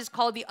top is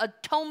called the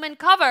atonement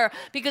cover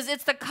because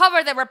it's the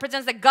cover that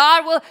represents that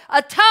God will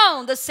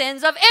atone the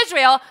sins of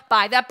Israel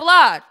by that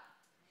blood.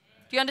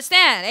 Do you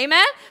understand?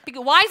 Amen?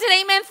 Because why is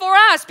it amen for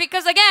us?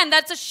 Because again,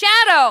 that's a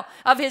shadow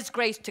of his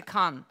grace to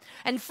come.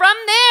 And from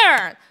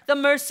there, the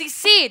mercy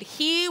seat,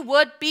 he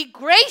would be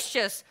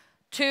gracious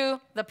to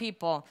the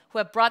people who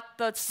have brought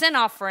the sin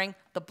offering,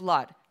 the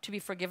blood, to be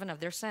forgiven of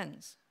their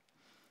sins.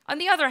 On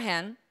the other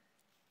hand,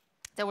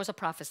 there was a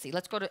prophecy.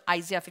 Let's go to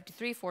Isaiah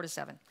 53,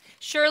 4-7.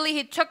 Surely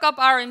he took up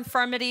our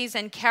infirmities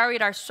and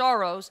carried our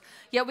sorrows,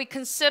 yet we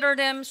considered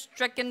him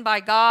stricken by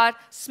God,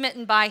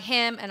 smitten by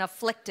him, and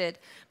afflicted.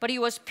 But he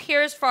was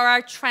pierced for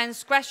our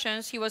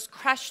transgressions. He was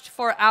crushed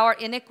for our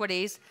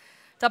iniquities.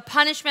 The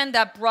punishment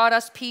that brought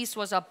us peace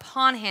was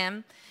upon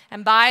him,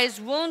 and by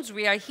his wounds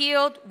we are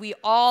healed. We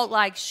all,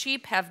 like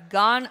sheep, have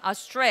gone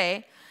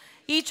astray.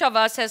 Each of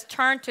us has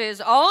turned to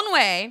his own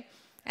way,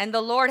 and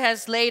the Lord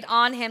has laid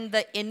on him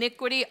the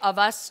iniquity of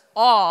us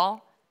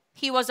all.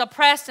 He was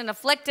oppressed and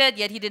afflicted,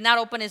 yet he did not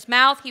open his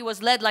mouth. He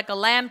was led like a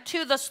lamb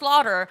to the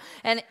slaughter,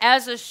 and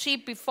as a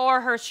sheep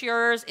before her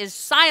shearers is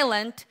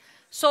silent,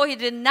 so he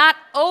did not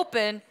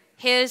open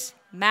his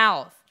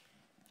mouth.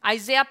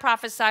 Isaiah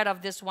prophesied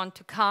of this one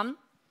to come,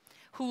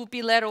 who will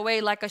be led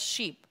away like a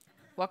sheep.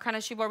 What kind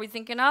of sheep are we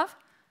thinking of?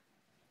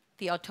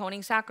 The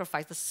atoning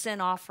sacrifice, the sin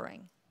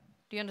offering.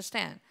 Do you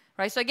understand?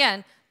 Right? So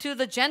again, to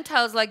the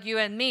Gentiles like you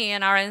and me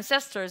and our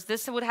ancestors,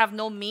 this would have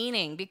no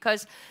meaning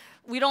because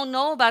we don't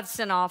know about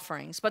sin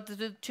offerings. But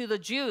to the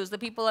Jews, the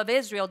people of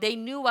Israel, they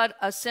knew what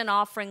a sin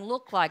offering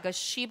looked like, a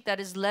sheep that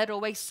is led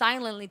away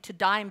silently to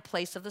die in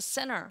place of the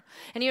sinner.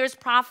 And here's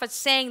prophets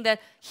saying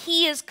that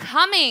he is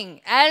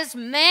coming as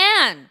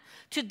man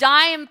to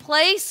die in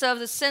place of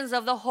the sins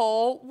of the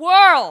whole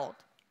world.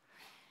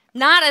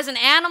 Not as an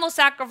animal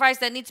sacrifice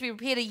that needs to be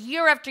repeated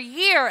year after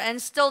year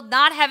and still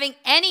not having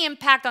any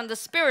impact on the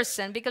spirit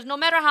sin, because no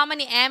matter how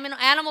many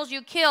animals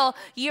you kill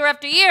year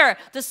after year,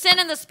 the sin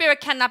in the spirit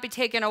cannot be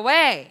taken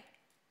away.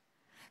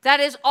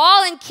 That is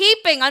all in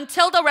keeping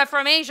until the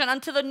Reformation,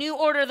 until the new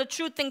order, the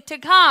true thing to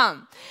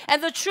come.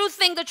 And the true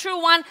thing, the true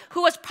one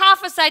who was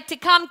prophesied to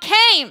come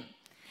came.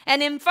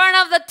 And in front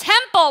of the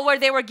temple where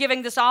they were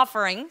giving this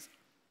offerings,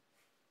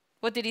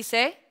 what did he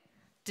say?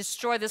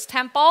 Destroy this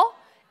temple,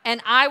 and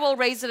I will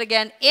raise it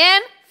again in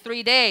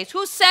 3 days.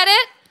 Who said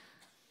it?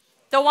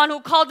 The one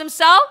who called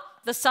himself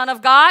the Son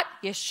of God,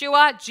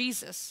 Yeshua,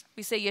 Jesus.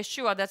 We say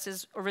Yeshua, that's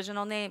his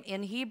original name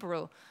in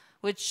Hebrew,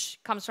 which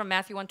comes from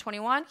Matthew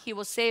 1:21. He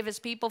will save his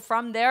people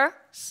from their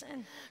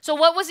sin. So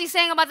what was he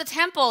saying about the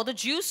temple? The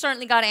Jews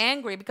certainly got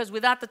angry because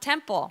without the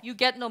temple, you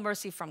get no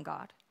mercy from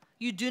God.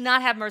 You do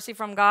not have mercy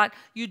from God.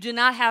 You do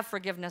not have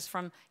forgiveness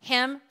from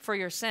him for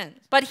your sins.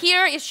 But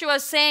here Yeshua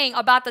is saying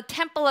about the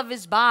temple of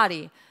his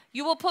body,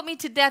 you will put me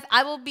to death.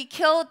 I will be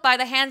killed by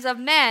the hands of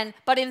men,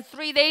 but in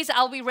 3 days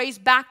I'll be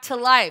raised back to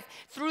life.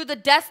 Through the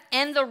death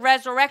and the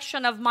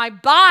resurrection of my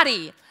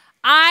body,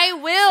 I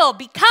will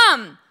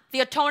become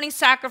the atoning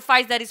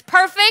sacrifice that is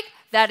perfect,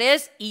 that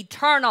is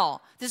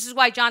eternal. This is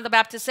why John the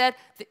Baptist said,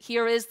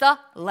 here is the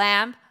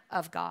Lamb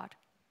of God.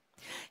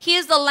 He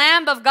is the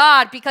Lamb of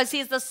God because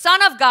he is the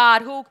Son of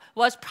God who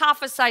was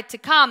prophesied to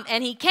come,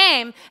 and he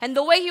came, and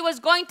the way he was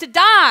going to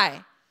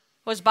die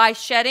was by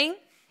shedding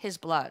his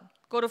blood.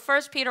 Go to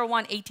 1 Peter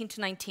 1,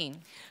 18-19.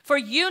 For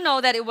you know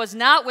that it was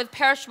not with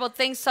perishable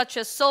things such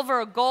as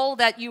silver or gold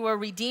that you were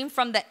redeemed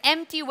from the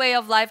empty way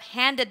of life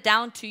handed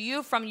down to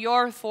you from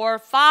your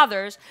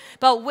forefathers,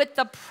 but with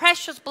the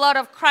precious blood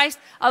of Christ,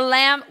 a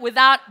lamb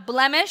without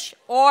blemish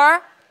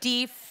or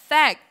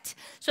defect.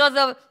 So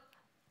the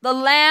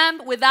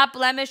lamb without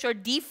blemish or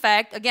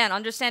defect, again,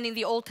 understanding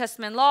the Old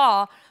Testament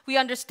law, we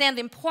understand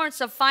the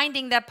importance of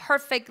finding that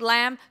perfect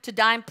lamb to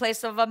die in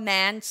place of a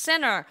man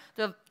sinner.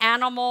 The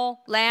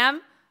animal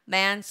lamb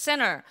man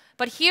sinner.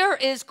 But here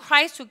is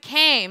Christ who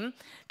came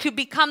to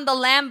become the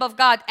Lamb of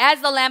God.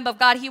 As the Lamb of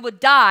God, he would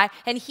die,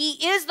 and he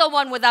is the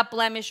one without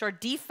blemish or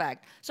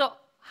defect. So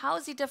how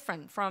is he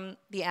different from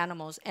the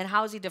animals, and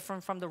how is he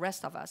different from the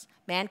rest of us?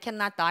 Man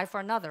cannot die for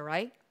another,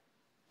 right?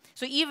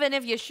 So even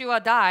if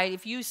Yeshua died,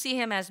 if you see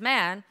him as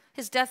man,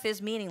 his death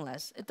is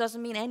meaningless. It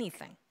doesn't mean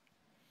anything.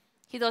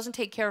 He doesn't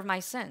take care of my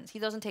sins. He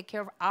doesn't take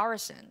care of our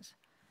sins.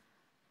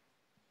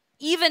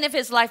 Even if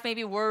his life may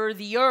be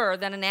worthier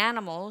than an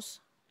animal's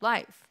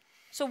life.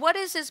 So what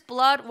is his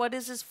blood? What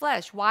is his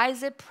flesh? Why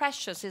is it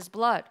precious, his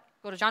blood?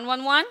 Go to John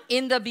 1:1.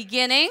 In the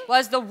beginning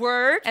was the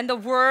Word, and the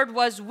Word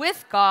was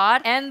with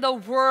God, and the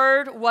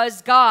Word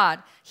was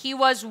God. He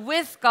was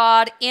with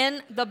God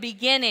in the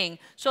beginning.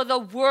 So the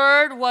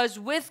Word was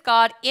with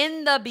God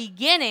in the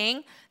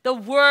beginning. The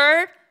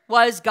Word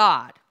was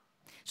God.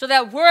 So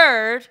that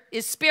Word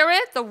is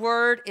Spirit, the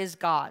Word is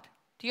God.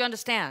 Do you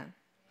understand?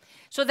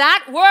 So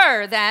that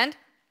Word then,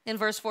 in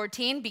verse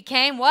 14,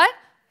 became what?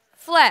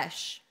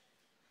 Flesh.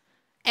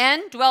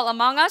 And dwelt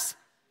among us.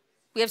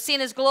 We have seen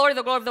his glory,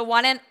 the glory of the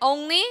one and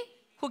only,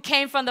 who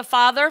came from the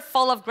Father,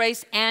 full of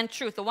grace and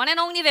truth. The one and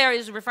only there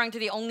is referring to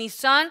the only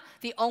Son,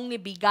 the only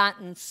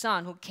begotten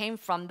Son, who came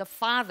from the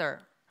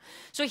Father.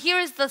 So here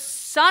is the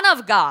Son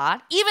of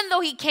God, even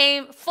though he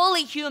came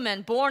fully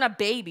human, born a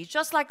baby,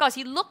 just like us.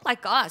 He looked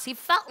like us. He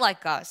felt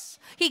like us.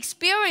 He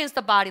experienced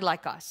the body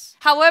like us.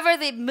 However,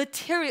 the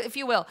material, if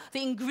you will,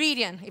 the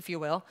ingredient, if you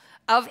will,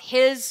 of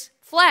his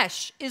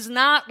flesh is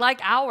not like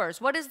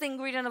ours. What is the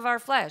ingredient of our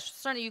flesh?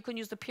 Certainly you can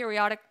use the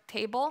periodic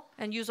table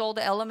and use all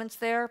the elements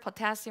there,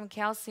 potassium,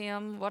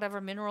 calcium,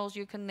 whatever minerals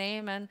you can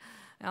name, and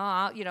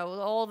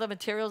all the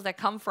materials that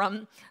come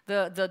from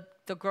the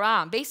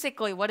ground.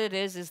 Basically what it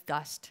is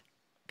dust.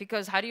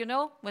 Because how do you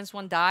know? Once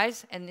one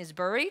dies and is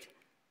buried,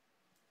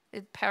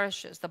 it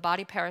perishes. The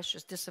body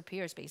perishes,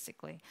 disappears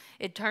basically.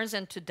 It turns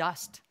into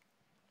dust.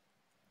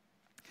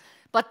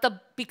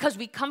 But because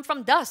we come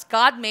from dust,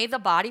 God made the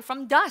body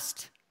from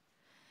dust.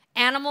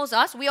 Animals,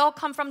 us, we all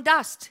come from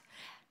dust.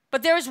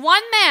 But there is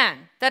one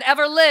man that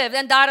ever lived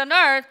and died on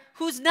earth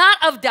who's not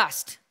of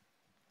dust.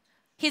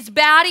 His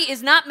body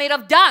is not made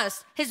of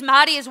dust. His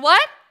body is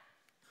what?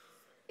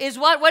 Is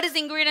what? What is the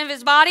ingredient of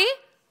his body?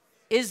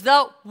 Is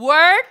the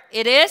Word.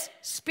 It is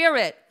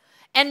Spirit.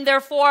 And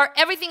therefore,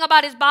 everything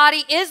about his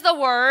body is the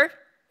Word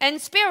and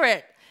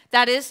Spirit.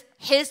 That is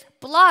his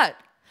blood.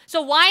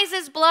 So why is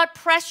his blood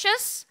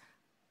precious,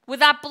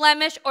 without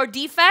blemish or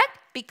defect?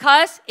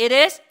 Because it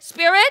is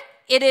Spirit.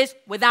 It is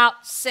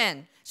without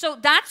sin. So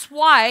that's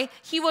why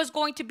he was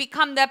going to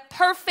become that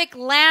perfect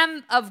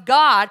Lamb of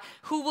God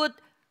who would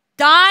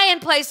die in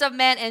place of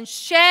men and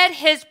shed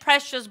his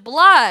precious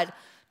blood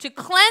to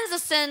cleanse the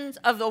sins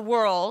of the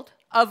world,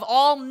 of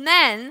all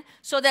men,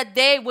 so that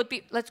they would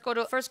be. Let's go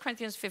to 1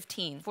 Corinthians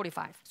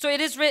 15:45. So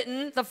it is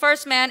written, the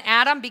first man,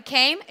 Adam,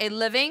 became a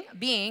living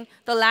being.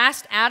 The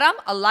last Adam,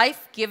 a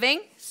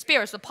life-giving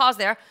spirit. So pause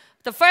there.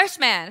 The first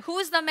man, who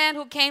is the man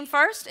who came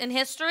first in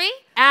history?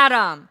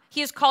 Adam.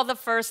 He is called the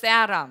first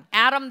Adam.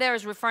 Adam there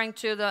is referring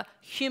to the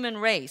human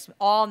race,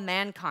 all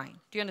mankind.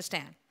 Do you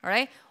understand? All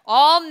right?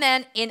 All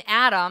men in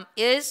Adam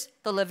is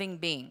the living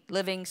being,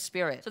 living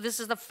spirit. So this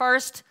is the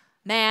first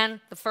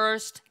man, the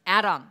first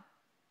Adam.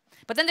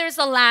 But then there's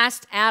the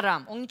last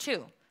Adam, only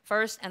two,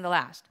 first and the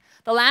last.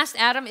 The last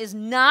Adam is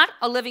not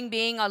a living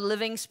being, a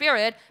living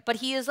spirit, but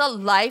he is a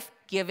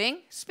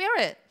life-giving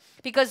spirit.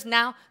 Because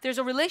now there's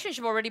a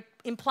relationship already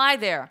implied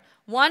there.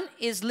 One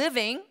is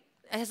living,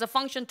 has a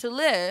function to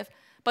live,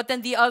 but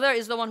then the other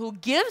is the one who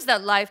gives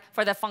that life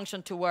for that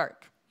function to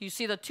work. You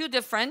see the two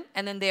different,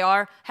 and then they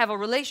have a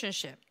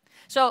relationship.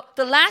 So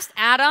the last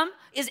Adam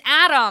is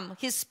Adam,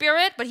 his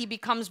spirit, but he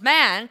becomes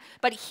man.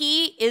 But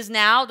he is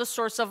now the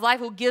source of life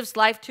who gives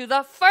life to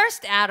the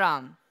first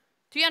Adam.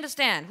 Do you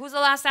understand? Who's the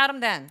last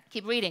Adam then?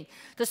 Keep reading.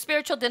 The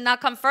spiritual did not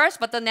come first,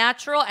 but the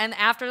natural, and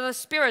after the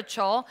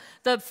spiritual.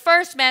 The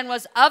first man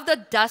was of the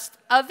dust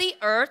of the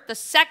earth, the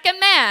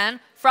second man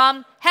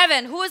from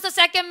heaven. Who is the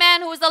second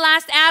man? Who is the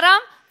last Adam?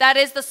 That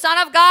is the Son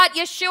of God,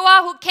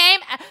 Yeshua, who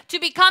came to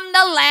become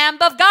the Lamb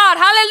of God.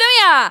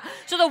 Hallelujah.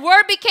 So the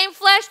Word became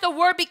flesh. The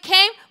Word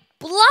became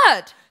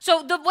blood.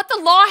 So what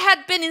the law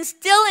had been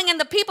instilling in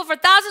the people for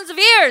thousands of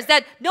years,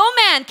 that no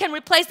man can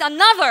replace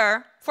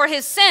another for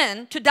his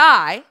sin to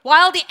die,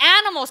 while the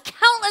animals,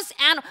 countless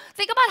animals,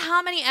 think about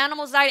how many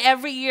animals died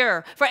every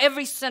year for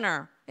every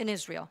sinner in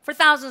Israel for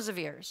thousands of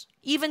years.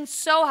 Even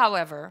so,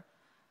 however,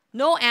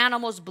 no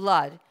animal's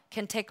blood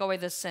can take away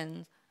the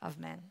sins of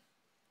men.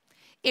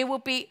 It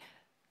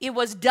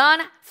was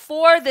done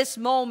for this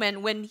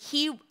moment when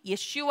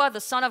Yeshua,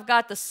 the Son of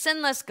God, the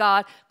sinless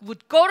God,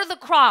 would go to the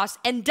cross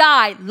and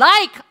die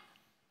like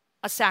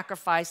a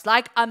sacrifice,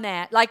 like a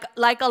man,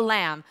 like a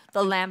lamb,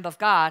 the Lamb of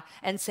God,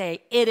 and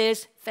say, it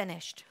is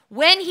finished.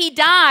 When he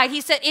died,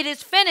 he said, it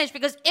is finished,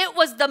 because it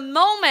was the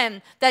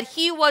moment that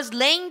he was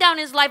laying down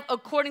his life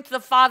according to the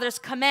Father's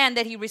command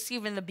that he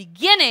received in the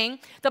beginning,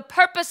 the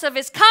purpose of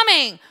his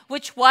coming,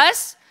 which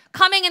was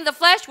coming in the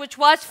flesh, which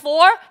was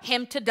for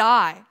him to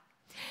die.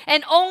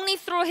 And only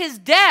through his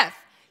death,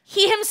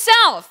 he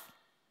himself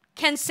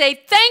can say,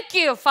 thank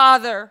you,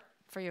 Father,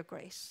 for your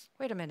grace.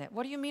 Wait a minute.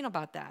 What do you mean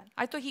about that?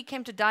 I thought he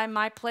came to die in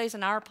my place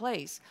and our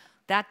place.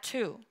 That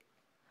too.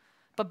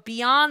 But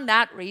beyond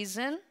that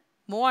reason,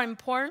 more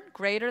important,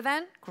 greater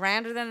than,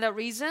 grander than that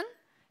reason,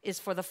 is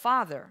for the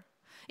Father.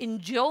 In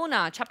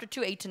Jonah chapter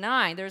 2,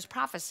 8-9, there is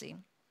prophecy.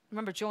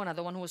 Remember Jonah,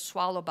 the one who was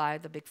swallowed by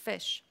the big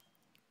fish.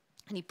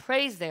 And he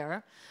prays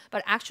there,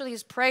 but actually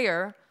his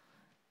prayer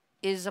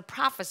is a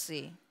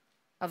prophecy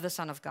of the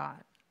Son of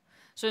God.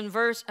 So in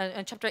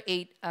chapter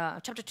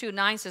 2,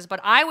 9 says, but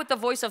I with the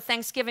voice of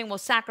thanksgiving will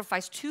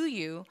sacrifice to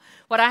you.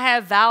 What I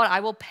have vowed, I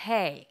will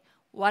pay.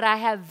 What I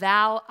have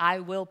vowed, I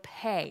will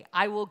pay.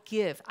 I will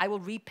give. I will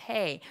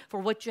repay for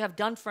what you have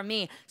done for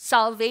me.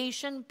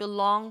 Salvation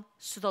belongs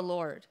to the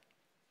Lord.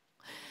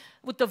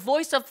 With the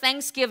voice of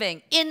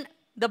thanksgiving, in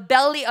the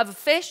belly of a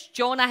fish,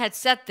 Jonah had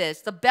said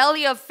this. The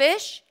belly of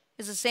fish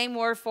is the same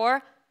word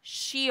for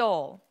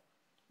Sheol.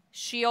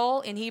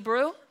 Sheol in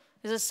Hebrew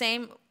is the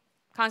same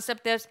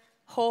concept as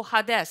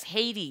Hades,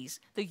 Hades,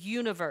 the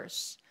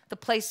universe, the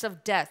place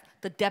of death,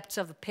 the depths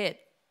of the pit.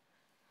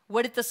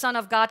 Where did the Son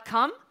of God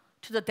come?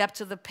 To the depths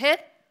of the pit,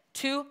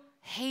 to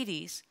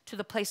Hades, to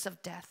the place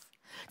of death.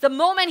 The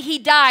moment he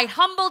died,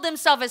 humbled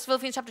himself, as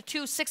Philippians chapter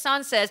 2, 6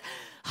 on says,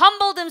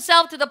 humbled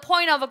himself to the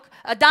point of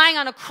dying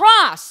on a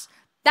cross.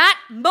 That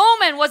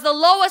moment was the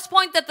lowest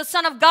point that the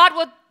Son of God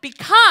would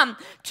become,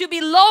 to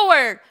be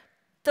lowered,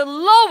 the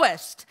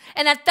lowest.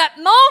 And at that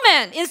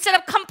moment, instead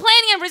of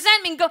complaining and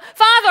resenting, go,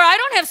 Father, I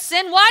don't have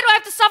sin. Why do I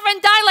have to suffer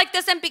and die like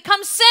this and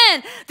become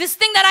sin? This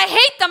thing that I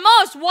hate the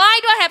most, why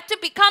do I have to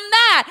become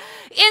that?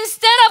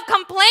 Instead of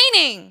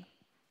complaining,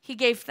 he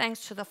gave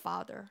thanks to the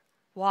Father.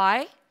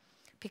 Why?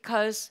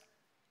 Because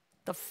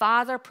the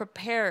Father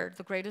prepared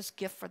the greatest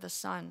gift for the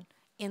Son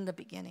in the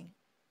beginning.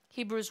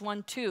 Hebrews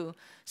 1:2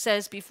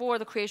 says, before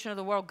the creation of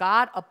the world,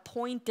 God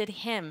appointed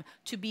him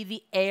to be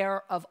the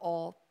heir of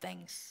all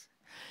things.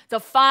 The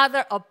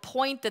Father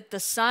appointed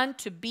the Son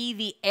to be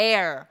the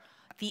heir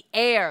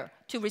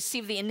to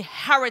receive the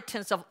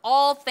inheritance of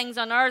all things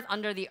on earth,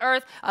 under the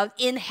earth,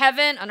 in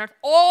heaven, on earth.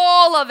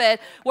 All of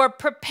it were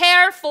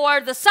prepared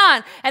for the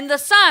Son. And the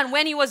Son,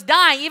 when he was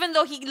dying, even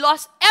though he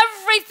lost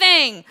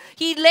everything,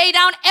 he laid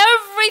down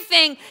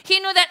everything, he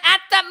knew that at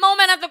that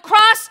moment of the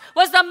cross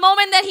was the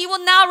moment that he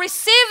will now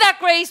receive that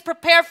grace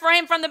prepared for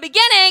him from the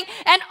beginning,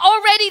 and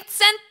already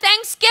sent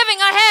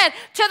thanksgiving ahead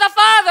to the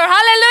Father.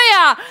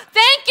 Hallelujah!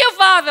 Thank you,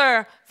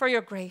 Father, for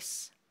your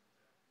grace.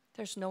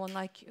 There's no one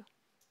like you.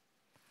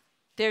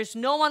 There's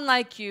no one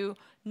like you,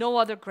 no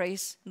other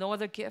grace, no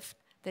other gift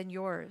than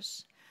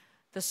yours.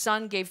 The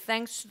Son gave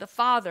thanks to the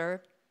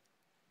Father,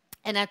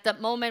 and at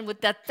that moment,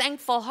 with that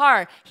thankful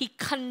heart, he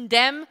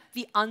condemned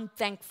the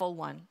unthankful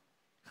one.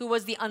 Who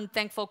was the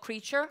unthankful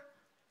creature?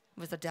 It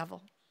was the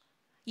devil.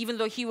 Even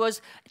though he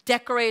was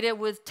decorated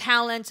with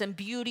talents and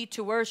beauty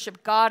to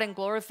worship God and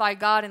glorify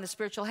God in the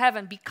spiritual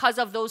heaven, because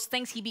of those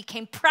things, he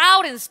became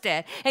proud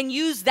instead and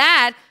used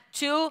that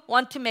to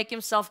want to make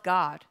himself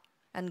God.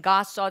 And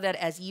God saw that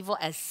as evil,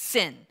 as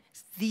sin,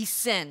 the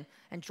sin,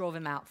 and drove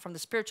him out from the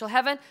spiritual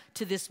heaven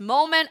to this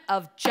moment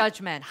of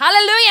judgment.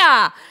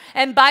 Hallelujah!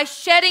 And by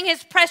shedding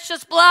his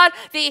precious blood,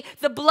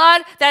 the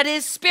blood that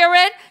is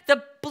spirit,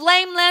 the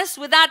blameless,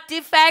 without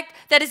defect,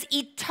 that is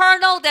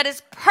eternal, that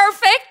is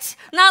perfect,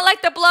 not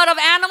like the blood of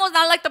animals,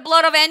 not like the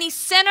blood of any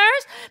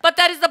sinners, but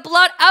that is the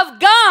blood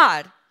of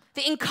God,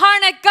 the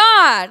incarnate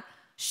God,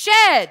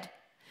 shed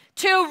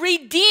to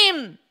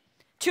redeem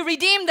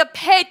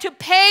to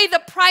pay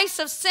the price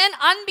of sin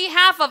on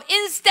behalf of,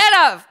 instead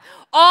of,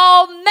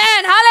 all men.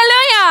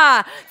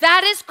 Hallelujah!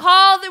 That is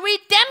called the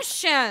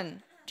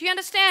redemption. Do you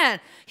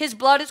understand? His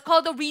blood is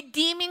called the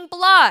redeeming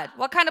blood.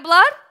 What kind of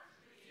blood?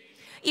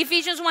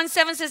 Ephesians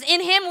 1:7 says,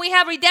 in him we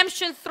have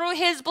redemption through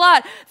his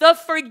blood, the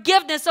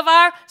forgiveness of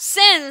our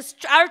sins,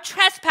 our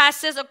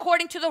trespasses,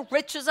 according to the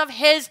riches of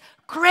his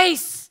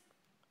grace.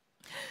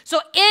 So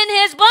in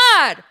his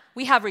blood,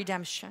 we have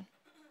redemption.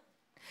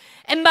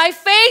 And by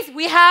faith,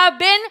 we have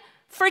been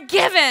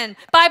forgiven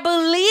by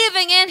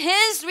believing in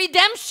his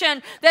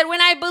redemption. That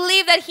when I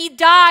believe that he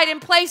died in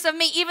place of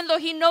me, even though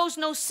he knows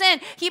no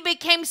sin, he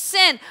became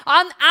sin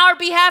on our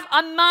behalf,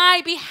 on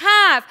my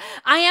behalf.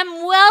 I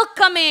am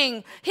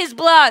welcoming his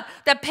blood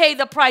that paid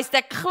the price,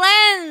 that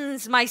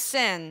cleansed my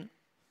sin,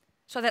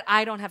 so that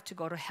I don't have to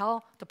go to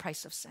hell, the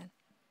price of sin.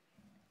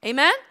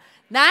 Amen?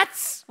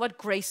 That's what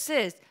grace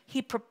is.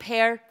 He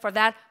prepared for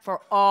that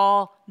for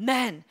all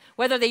men.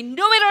 Whether they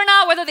knew it or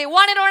not, whether they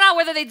wanted it or not,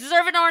 whether they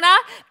deserve it or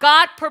not,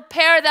 God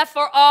prepared that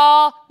for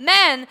all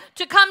men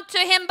to come to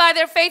him by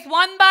their faith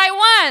one by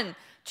one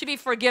to be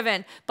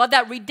forgiven. But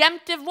that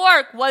redemptive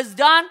work was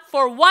done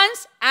for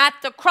once at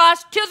the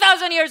cross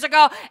 2,000 years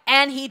ago,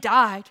 and he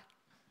died.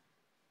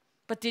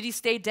 But did he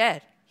stay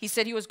dead? He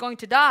said he was going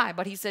to die,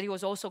 but he said he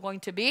was also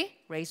going to be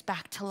raised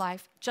back to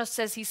life. Just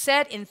as he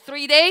said, in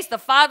 3 days, the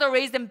Father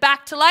raised him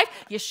back to life.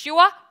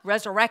 Yeshua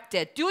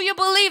resurrected. Do you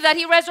believe that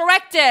he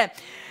resurrected?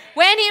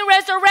 When he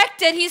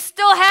resurrected, he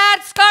still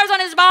had scars on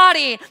his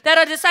body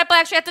that a disciple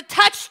actually had to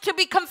touch to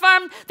be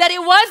confirmed that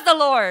it was the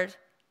Lord.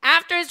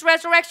 After his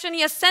resurrection,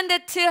 he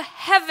ascended to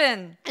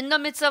heaven in the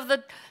midst of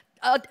the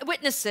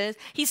witnesses.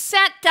 He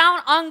sat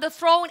down on the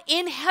throne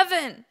in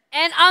heaven.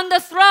 And on the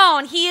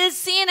throne, he is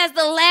seen as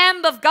the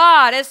Lamb of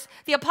God, as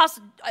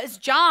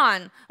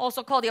John,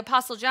 also called the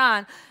Apostle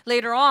John,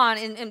 later on,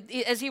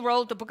 as he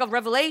wrote the book of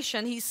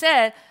Revelation, he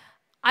said,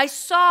 I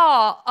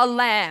saw a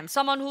lamb,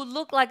 someone who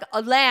looked like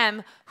a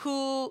lamb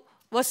who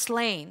was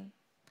slain.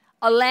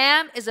 A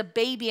lamb is a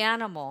baby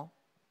animal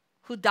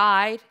who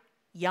died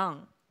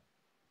young.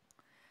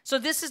 So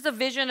this is the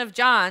vision of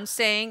John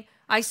saying,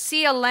 I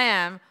see a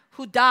lamb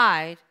who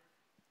died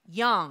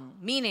young,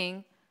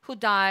 meaning who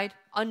died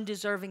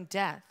undeserving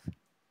death.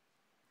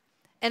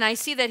 And I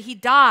see that he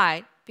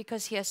died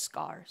because he has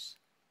scars.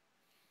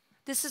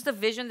 This is the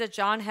vision that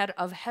John had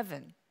of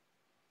heaven.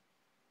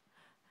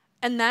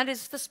 And that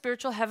is the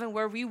spiritual heaven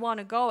where we want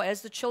to go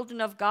as the children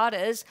of God,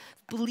 as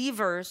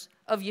believers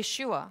of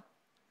Yeshua.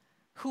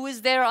 Who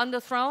is there on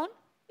the throne?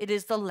 It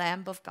is the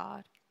Lamb of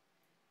God.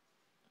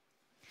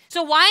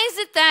 So why is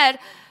it that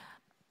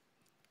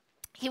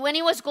when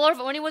he was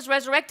glorified, when he was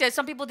resurrected,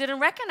 some people didn't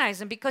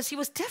recognize him? Because he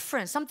was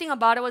different. Something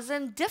about it was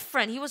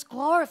different. He was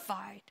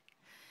glorified.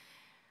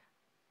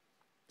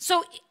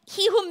 So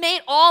he who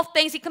made all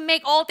things, he can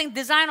make all things,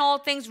 design all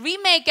things,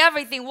 remake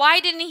everything. Why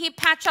didn't he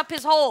patch up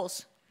his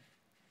holes?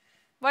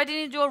 Why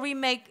didn't he do a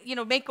remake,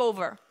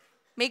 makeover?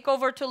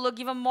 Makeover to look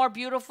even more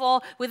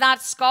beautiful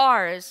without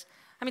scars.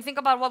 I mean, think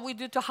about what we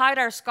do to hide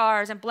our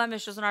scars and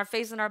blemishes on our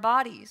face and our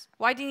bodies.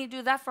 Why didn't he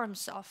do that for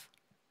himself?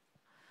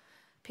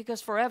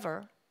 Because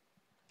forever,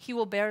 he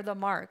will bear the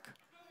mark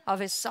of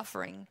his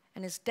suffering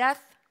and his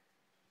death,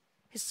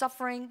 his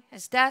suffering,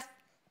 his death,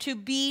 to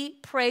be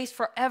praised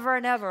forever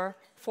and ever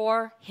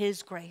for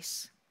his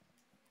grace.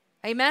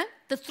 Amen?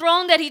 The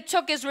throne that he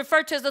took is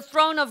referred to as the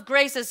throne of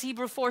grace, as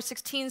Hebrews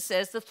 4:16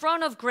 says. The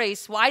throne of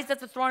grace. Why is that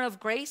the throne of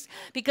grace?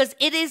 Because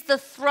it is the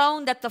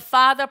throne that the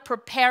Father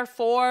prepared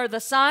for the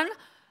Son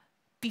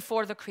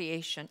before the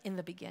creation, in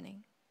the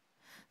beginning.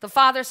 The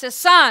Father says,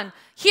 Son,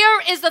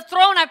 here is the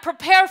throne I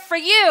prepared for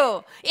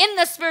you in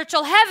the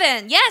spiritual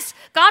heaven. Yes,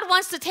 God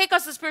wants to take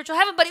us to spiritual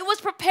heaven, but it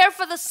was prepared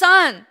for the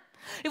Son.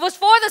 It was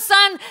for the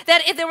Son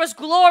that if there was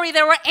glory,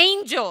 there were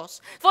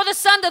angels. For the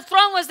Son, the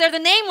throne was there, the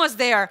name was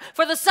there.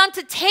 For the Son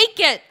to take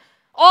it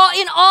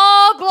in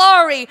all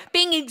glory,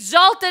 being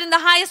exalted in the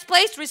highest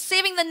place,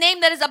 receiving the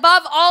name that is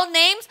above all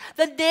names,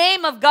 the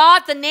name of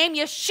God, the name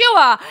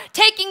Yeshua,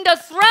 taking the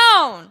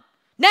throne.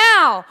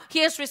 Now, he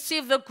has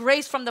received the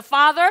grace from the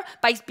Father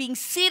by being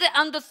seated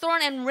on the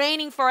throne and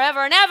reigning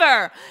forever and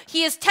ever.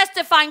 He is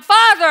testifying,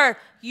 Father,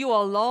 you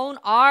alone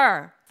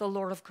are the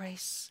Lord of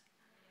grace.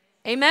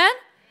 Amen?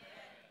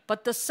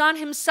 But the Son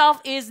himself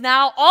is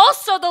now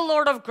also the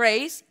Lord of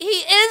grace. He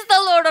is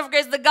the Lord of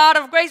grace, the God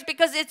of grace,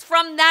 because it's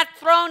from that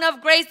throne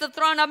of grace, the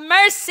throne of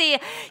mercy.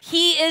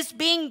 He is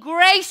being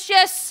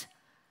gracious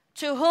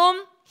to whom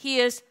he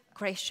is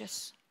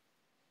gracious.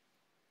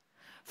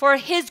 For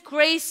his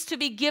grace to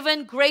be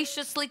given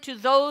graciously to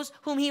those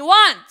whom he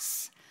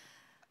wants.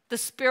 The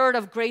Spirit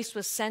of grace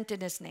was sent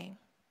in his name,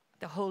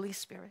 the Holy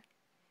Spirit.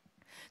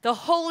 The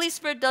Holy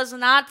Spirit does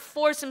not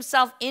force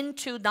himself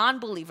into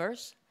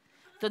non-believers,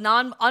 the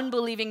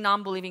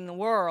non-believing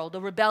world,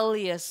 the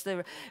rebellious,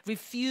 the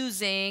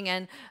refusing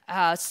and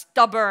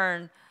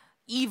stubborn,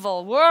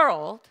 evil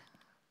world.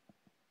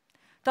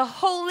 The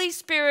Holy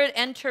Spirit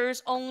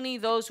enters only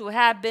those who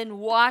have been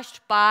washed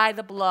by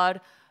the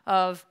blood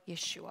of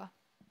Yeshua,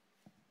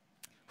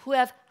 who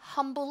have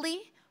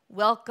humbly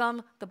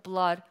welcomed the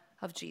blood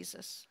of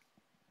Jesus.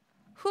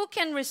 Who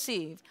can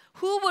receive?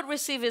 Who would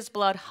receive his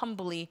blood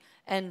humbly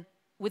and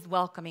with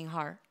welcoming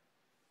heart?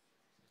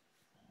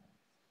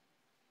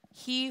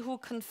 He who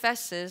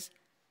confesses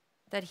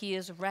that he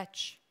is a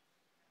wretch.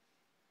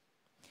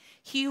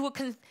 He who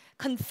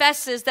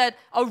confesses that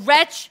a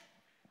wretch,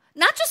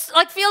 not just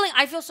like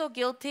I feel so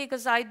guilty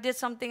because I did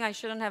something I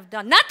shouldn't have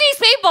done. Not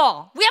these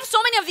people. We have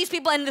so many of these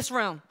people in this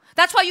room.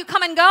 That's why you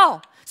come and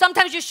go.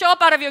 Sometimes you show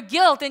up out of your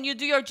guilt and you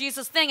do your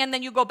Jesus thing and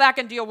then you go back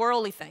and do your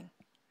worldly thing.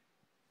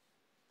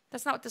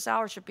 That's not what this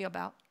hour should be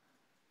about.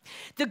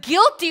 The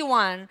guilty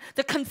one,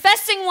 the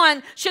confessing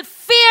one, should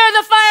fear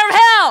the fire of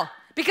hell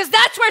because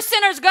that's where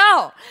sinners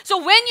go. So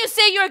when you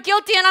say you're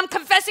guilty and I'm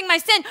confessing my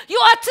sin, you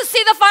ought to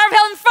see the fire of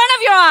hell in front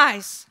of your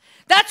eyes.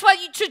 That's what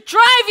should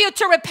drive you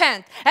to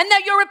repent, and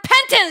that your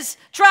repentance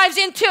drives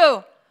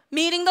into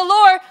meeting the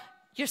Lord,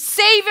 your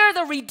Savior,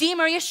 the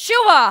Redeemer,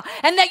 Yeshua,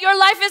 and that your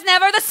life is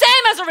never the same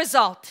as a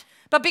result.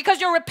 But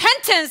because your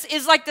repentance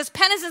is like this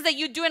penitence that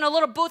you do in a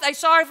little booth. I'm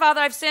sorry,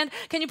 Father, I've sinned.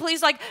 Can you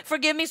please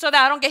forgive me so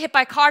that I don't get hit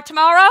by a car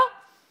tomorrow?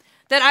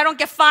 That I don't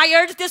get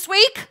fired this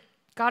week?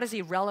 God is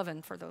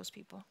irrelevant for those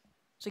people.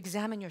 So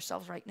examine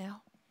yourselves right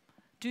now.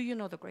 Do you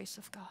know the grace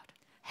of God?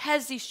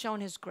 Has he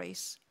shown his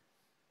grace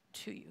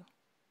to you?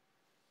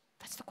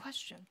 That's the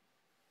question.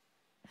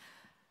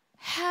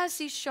 Has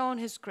he shown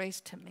his grace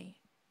to me?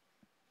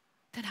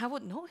 Then I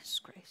would know his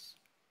grace.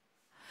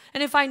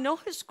 And if I know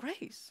his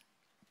grace,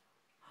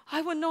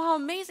 I would know how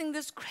amazing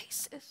this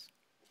grace is.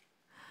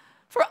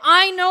 For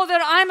I know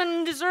that I'm an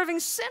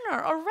undeserving sinner,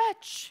 a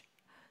wretch,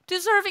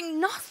 deserving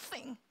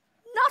nothing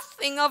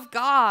of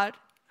God,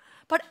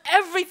 but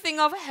everything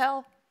of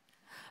hell.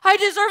 I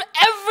deserve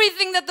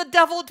everything that the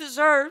devil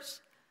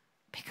deserves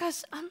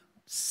because I'm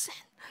sin.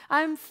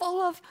 I'm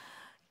full of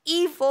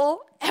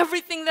evil.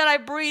 Everything that I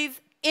breathe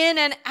in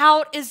and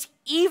out is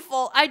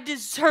evil. I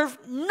deserve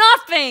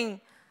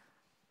nothing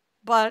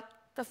but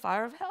the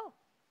fire of hell.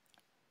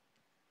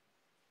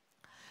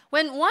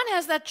 When one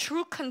has that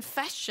true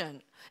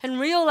confession and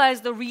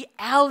realize the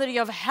reality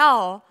of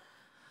hell,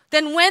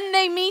 then when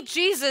they meet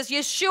Jesus,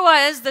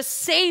 Yeshua as the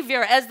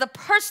Savior, as the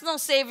personal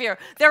Savior,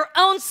 their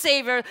own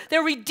Savior,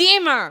 their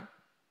Redeemer,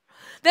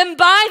 then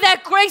by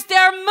that grace they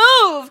are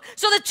moved.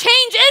 So the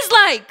change is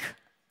like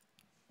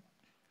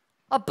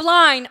a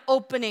blind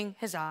opening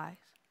his eyes.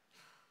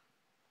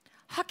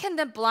 How can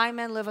that blind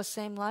man live the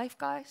same life,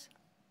 guys?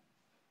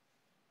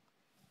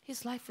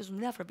 His life will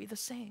never be the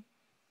same.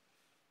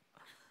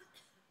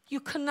 You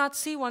could not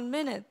see 1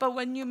 minute, but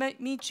when you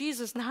meet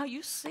Jesus, now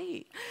you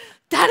see.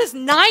 That is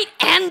night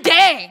and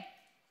day.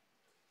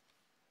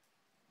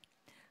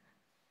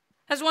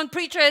 As one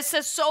preacher has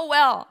said so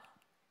well,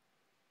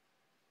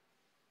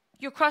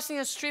 you're crossing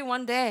the street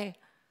one day,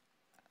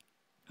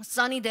 a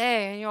sunny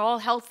day, and you're all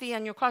healthy,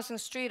 and you're crossing the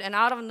street, and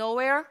out of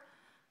nowhere,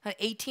 an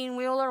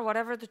 18-wheeler,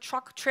 whatever the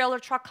trailer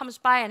truck comes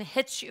by and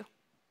hits you.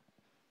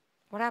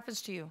 What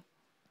happens to you?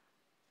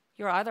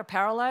 You're either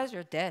paralyzed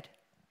or dead.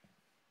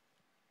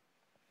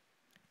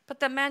 But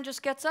the man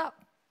just gets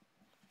up,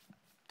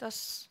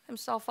 dusts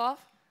himself off,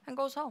 and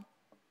goes home.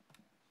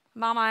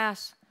 Mama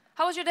asks,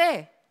 how was your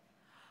day?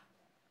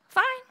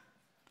 Fine.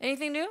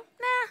 Anything new?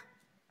 Nah.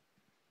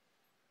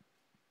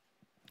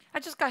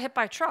 I just got hit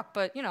by a truck,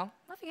 but,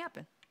 nothing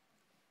happened.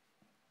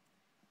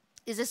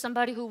 Is this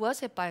somebody who was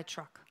hit by a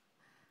truck?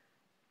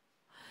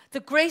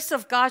 The grace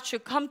of God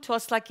should come to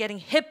us like getting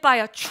hit by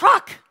a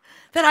truck,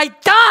 that I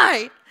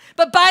died,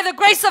 but by the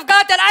grace of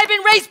God that I've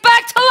been raised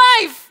back to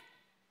life.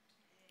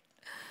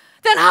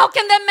 Then how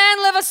can that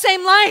man live the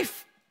same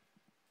life?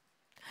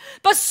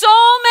 But so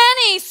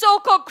many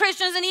so-called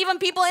Christians and even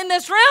people in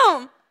this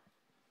room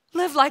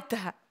live like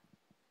that.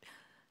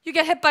 You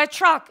get hit by a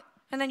truck,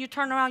 and then you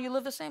turn around, you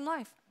live the same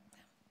life.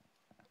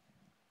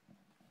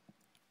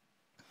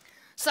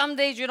 Some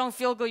days you don't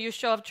feel good, you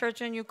show up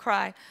church and you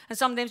cry. And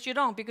some days you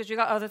don't because you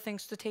got other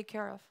things to take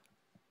care of.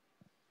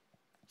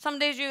 Some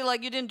days you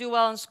didn't do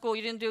well in school,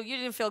 you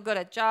didn't feel good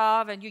at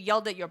job, and you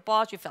yelled at your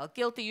boss, you felt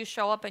guilty, you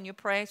show up and you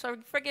pray, so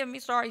forgive me,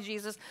 sorry,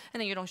 Jesus, and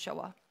then you don't show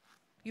up.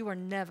 You were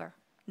never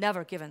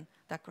given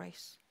that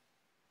grace.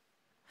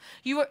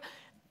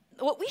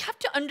 What we have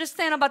to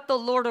understand about the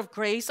Lord of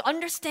grace,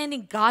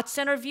 understanding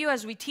God-centered view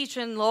as we teach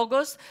in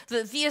Logos,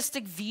 the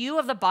theistic view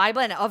of the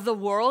Bible and of the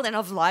world and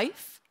of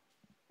life.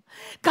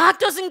 God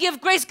doesn't give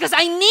grace because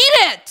I need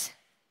it.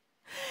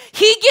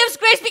 He gives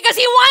grace because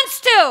he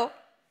wants to.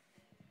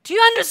 Do you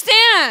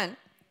understand?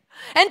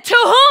 And to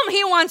whom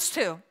he wants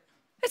to.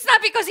 It's not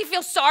because he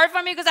feels sorry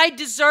for me because I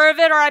deserve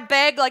it or I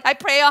beg, like I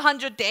pray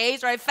 100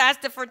 days or I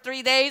fasted for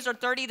 3 days or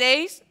 30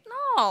 days.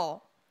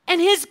 No. And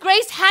his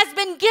grace has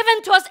been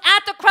given to us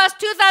at the cross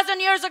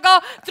 2,000 years ago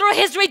through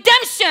his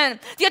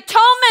redemption. The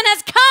atonement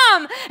has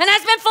come and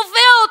has been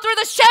fulfilled through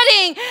the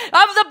shedding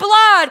of the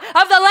blood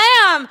of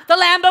the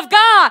Lamb of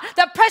God.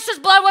 The precious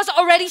blood was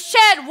already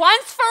shed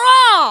once for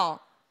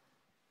all.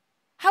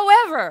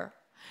 However,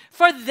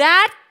 for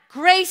that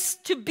grace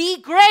to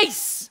be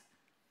grace,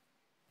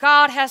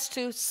 God has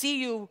to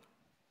see you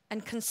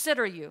and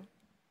consider you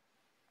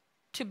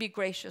to be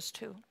gracious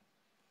too.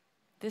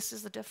 This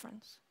is the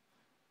difference.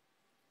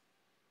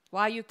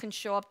 Why you can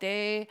show up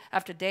day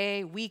after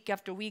day, week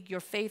after week,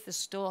 your faith is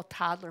still a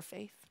toddler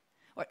faith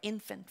or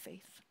infant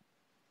faith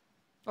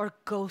or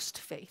ghost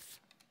faith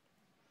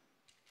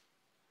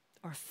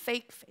or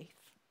fake faith.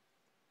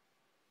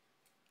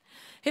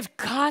 If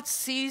God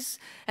sees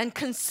and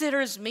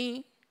considers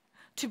me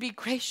to be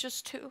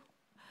gracious too,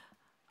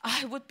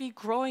 I would be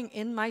growing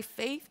in my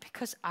faith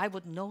because I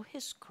would know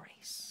his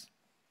grace.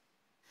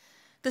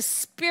 The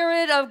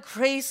Spirit of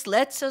grace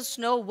lets us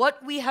know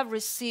what we have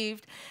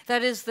received.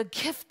 That is the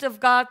gift of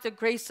God, the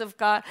grace of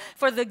God.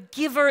 For the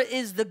giver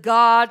is the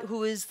God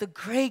who is the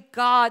great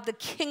God, the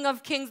King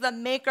of kings, the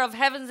maker of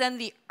heavens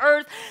and the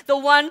earth, the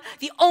one,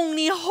 the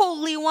only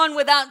holy one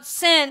without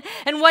sin.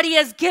 And what he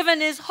has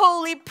given is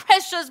holy,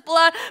 precious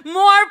blood,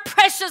 more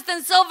precious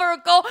than silver or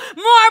gold,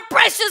 more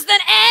precious than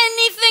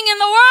anything in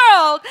the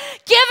world,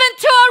 given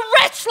to a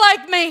wretch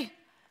like me.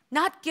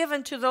 Not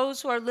given to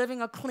those who are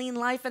living a clean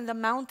life in the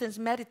mountains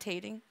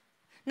meditating.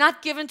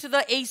 Not given to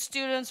the A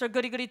students or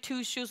goody-goody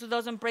two-shoes who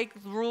doesn't break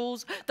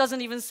rules,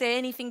 doesn't even say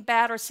anything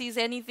bad or sees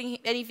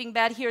anything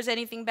bad, hears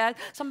anything bad.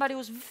 Somebody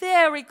who's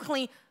very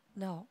clean.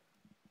 No.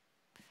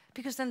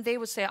 Because then they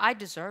would say, I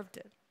deserved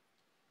it.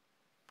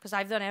 Because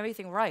I've done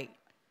everything right.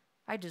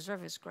 I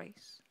deserve his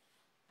grace.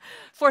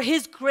 For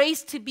his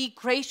grace to be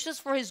gracious,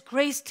 for his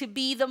grace to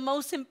be the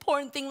most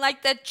important thing,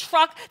 like that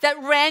truck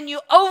that ran you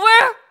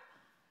over,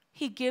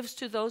 he gives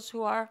to those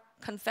who are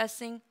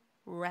confessing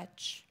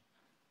wretch.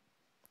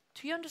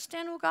 Do you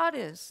understand who God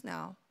is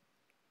now?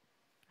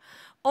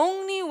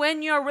 Only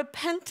when you're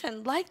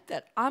repentant like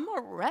that. I'm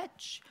a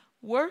wretch,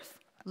 worth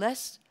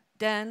less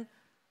than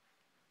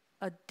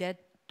a dead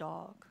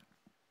dog.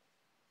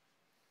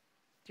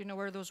 Do you know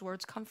where those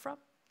words come from?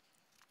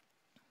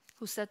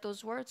 Who said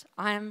those words?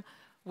 I'm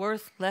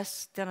worth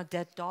less than a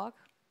dead dog.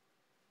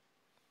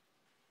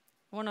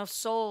 One of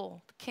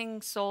Saul,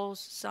 King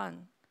Saul's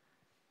son,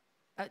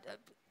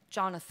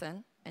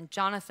 Jonathan, and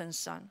Jonathan's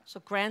son, so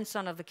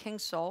grandson of the King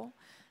Saul.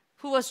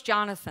 Who was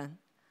Jonathan?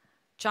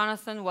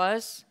 Jonathan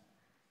was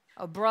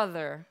a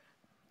brother,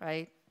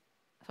 right?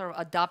 Sort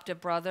of adopted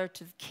brother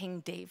to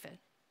King David.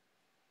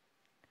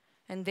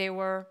 And they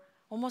were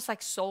almost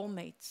like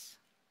soulmates.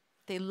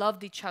 They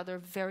loved each other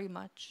very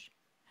much.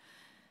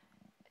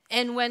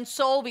 And when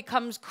Saul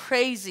becomes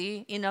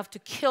crazy enough to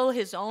kill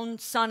his own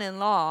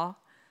son-in-law,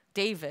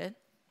 David,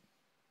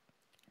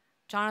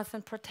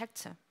 Jonathan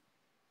protects him.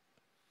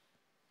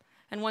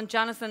 And when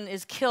Jonathan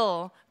is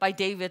killed by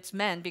David's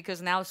men,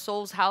 because now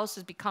Saul's house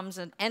becomes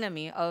an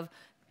enemy of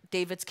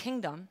David's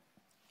kingdom,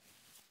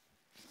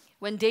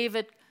 when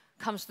David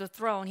comes to the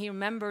throne, he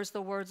remembers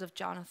the words of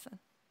Jonathan.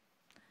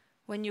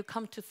 When you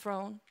come to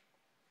throne,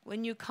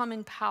 when you come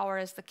in power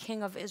as the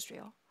king of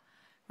Israel,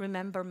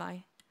 remember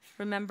me,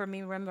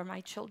 remember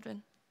my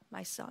children,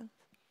 my son.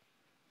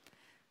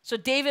 So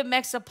David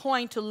makes a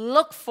point to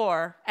look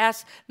for,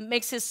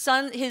 makes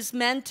his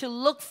men to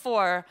look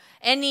for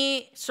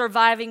any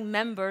surviving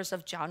members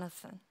of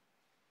Jonathan.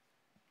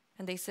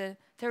 And they said,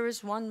 there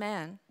is one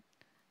man,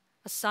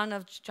 a son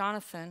of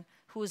Jonathan,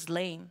 who is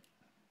lame.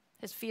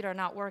 His feet are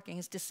not working,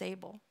 he's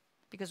disabled.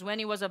 Because when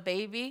he was a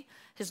baby,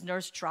 his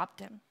nurse dropped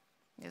him.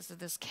 There's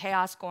this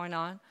chaos going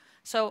on.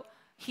 So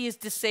he is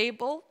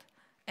disabled,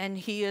 and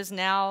he is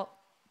now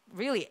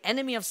really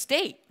enemy of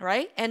state,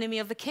 right? Enemy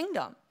of the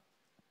kingdom.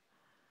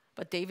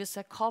 But David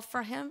said, call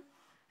for him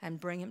and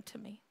bring him to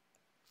me.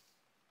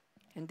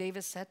 And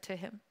David said to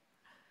him,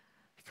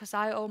 because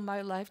I owe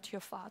my life to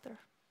your father.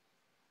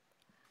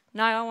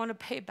 Now I want to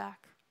pay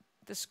back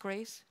this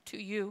grace to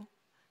you,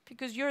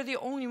 because you're the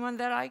only one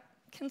that I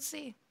can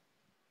see.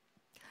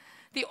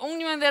 The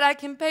only one that I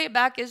can pay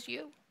back is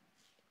you.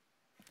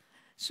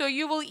 So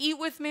you will eat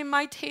with me at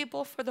my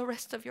table for the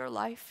rest of your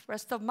life,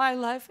 rest of my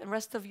life, and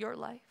rest of your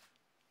life.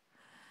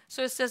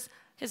 So it says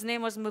his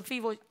name was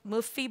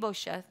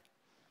Mephibosheth.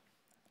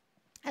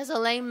 As a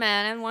lame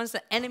man and once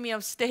the enemy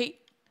of state,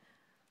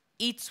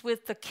 eats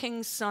with the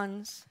king's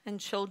sons and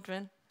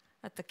children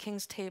at the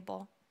king's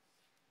table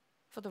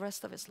for the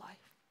rest of his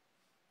life.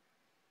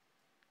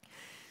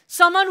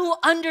 Someone who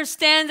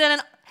understands it,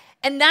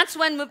 and that's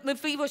when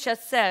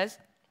Mephibosheth says,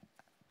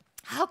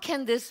 how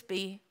can this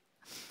be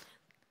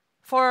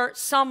for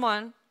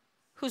someone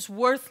who's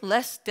worth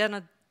less than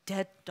a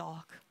dead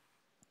dog?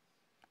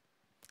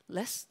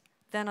 Less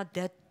than a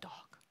dead dog.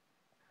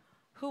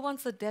 Who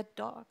wants a dead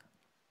dog?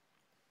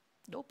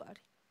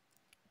 Nobody.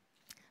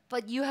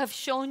 But you have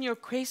shown your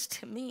grace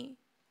to me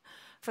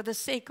for the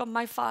sake of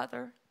my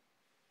father.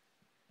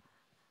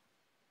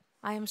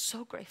 I am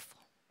so grateful.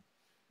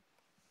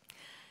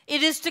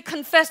 It is to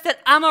confess that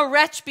I'm a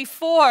wretch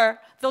before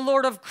the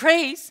Lord of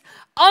grace,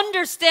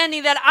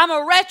 understanding that I'm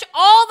a wretch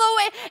all the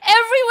way,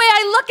 every way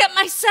I look at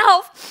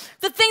myself,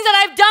 the things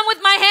that I've done with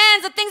my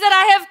hands, the things that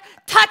I have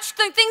touched,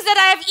 the things that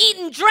I have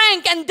eaten,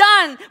 drank, and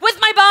done with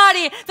my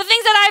body, the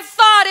things that I've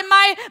thought in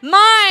my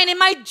mind, in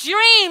my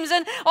dreams,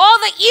 and all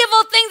the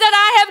evil things that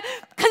I have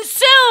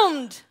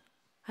consumed.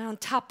 And on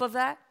top of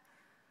that,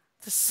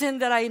 the sin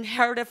that I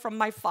inherited from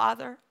my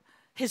father,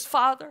 his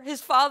father,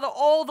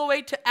 all the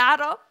way to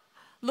Adam.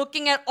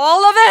 Looking at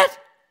all of it,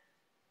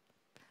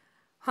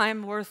 I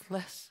am worth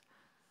less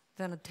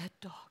than a dead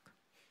dog.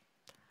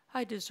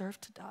 I deserve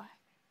to die.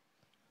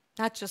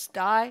 Not just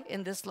die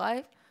in this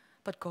life,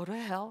 but go to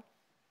hell.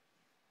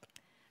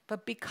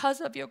 But because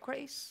of your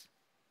grace,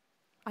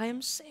 I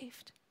am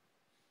saved.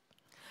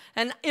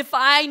 And if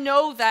I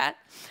know that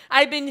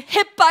I've been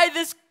hit by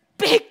this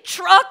big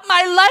truck,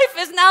 my life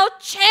is now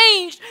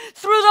changed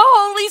through the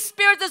Holy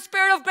Spirit, the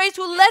Spirit of grace,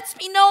 who lets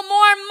me know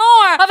more and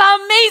more of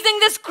how amazing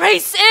this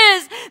grace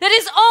is. That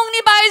is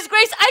only by His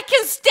grace I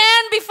can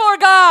stand before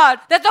God.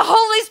 That the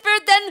Holy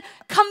Spirit then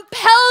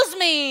compels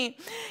me.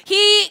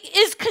 He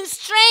is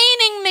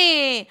constraining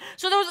me.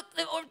 So those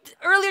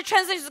earlier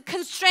translations,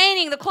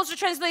 constraining. The closer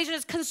translation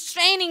is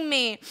constraining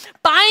me,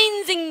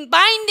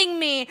 binding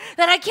me,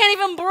 that I can't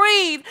even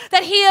breathe.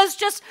 That He is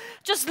just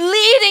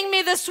leading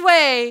me this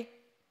way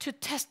to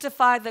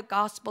testify the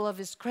gospel of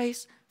His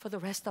grace for the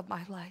rest of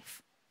my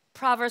life.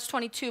 Proverbs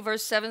 22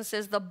 verse 7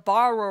 says, the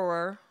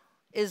borrower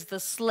is the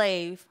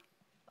slave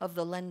of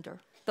the lender.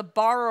 The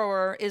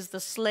borrower is the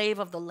slave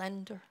of the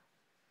lender.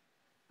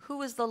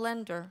 Who is the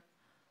lender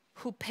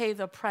who paid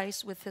the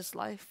price with his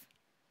life?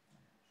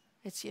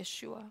 It's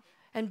Yeshua.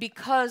 And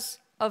because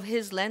of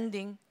His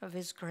lending of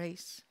His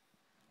grace,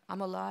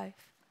 I'm alive.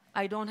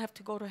 I don't have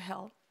to go to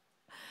hell.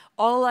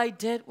 All I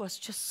did was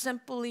just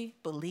simply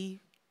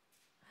believe.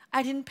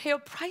 I didn't pay a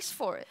price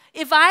for it.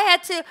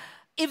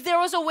 If there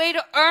was a way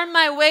to earn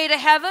my way to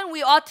heaven,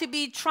 we ought to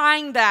be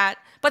trying that.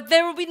 But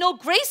there would be no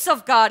grace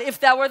of God if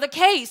that were the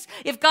case.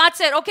 If God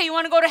said, okay, you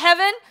want to go to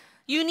heaven?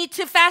 You need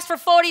to fast for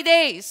 40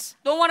 days.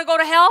 Don't want to go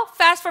to hell?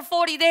 Fast for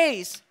 40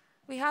 days.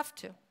 We have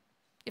to,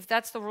 if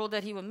that's the rule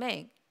that he would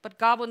make. But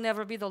God will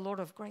never be the Lord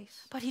of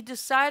grace. But he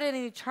decided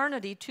in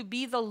eternity to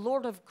be the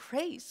Lord of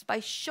grace. By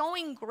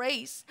showing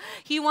grace,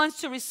 he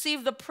wants to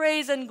receive the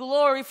praise and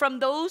glory from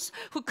those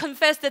who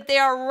confess that they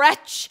are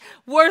wretch,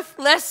 worth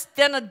less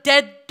than a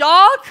dead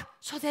dog,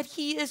 so that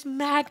he is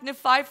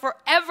magnified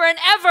forever and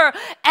ever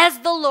as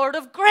the Lord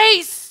of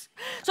grace.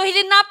 So he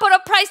did not put a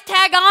price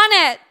tag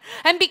on it.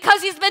 And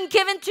because he's been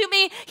given to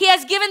me, he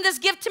has given this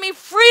gift to me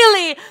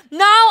freely.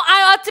 Now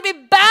I ought to be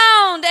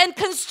bound and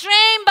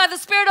constrained by the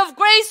Spirit of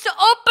grace to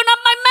open up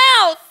my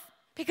mouth.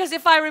 Because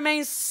if I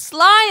remain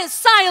sly and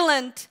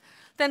silent,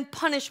 then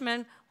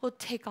punishment will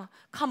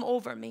come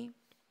over me.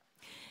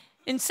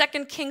 In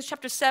 2 Kings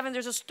chapter 7,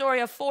 there's a story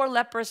of 4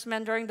 leprous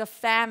men during the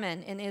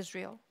famine in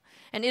Israel.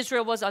 And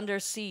Israel was under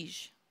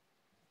siege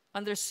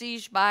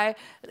by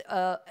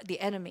the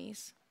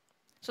enemies.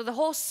 So the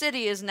whole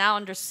city is now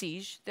under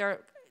siege.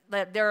 They're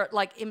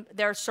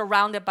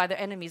surrounded by their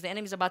enemies. The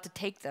enemy's about to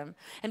take them.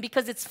 And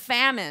because it's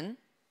famine,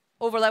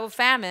 overlap with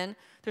famine,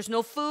 there's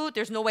no food,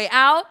 there's no way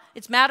out.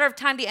 It's a matter of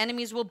time the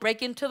enemies will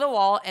break into the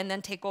wall and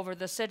then take over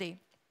the city.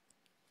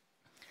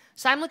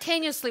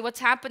 Simultaneously, what's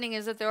happening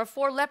is that there are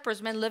 4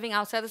 leprous men living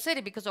outside the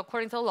city because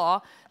according to the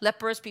law,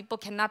 leprous people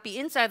cannot be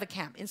inside the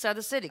camp, inside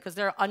the city, because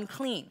they're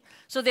unclean.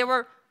 So they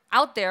were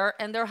out there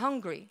and they're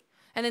hungry.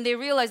 And then they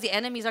realize the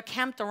enemies are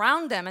camped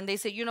around them. And they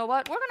say, you know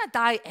what? We're going to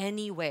die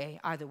anyway,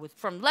 either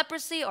from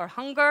leprosy or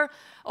hunger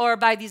or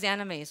by these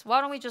enemies.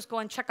 Why don't we just go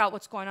and check out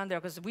what's going on there?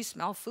 Because we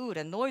smell food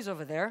and noise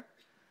over there.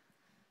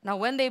 Now,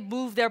 when they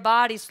move their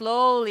body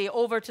slowly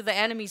over to the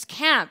enemy's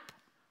camp,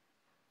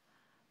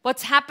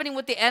 what's happening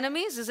with the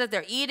enemies is that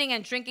they're eating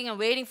and drinking and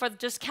waiting for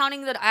just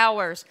counting the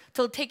hours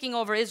till taking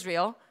over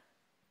Israel.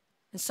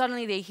 And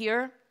suddenly they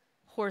hear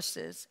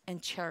horses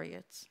and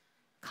chariots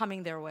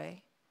coming their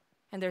way.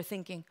 And they're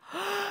thinking,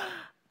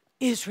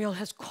 Israel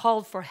has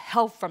called for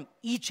help from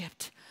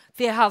Egypt.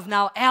 They have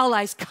now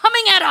allies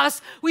coming at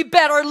us. We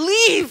better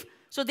leave.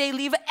 So they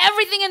leave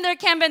everything in their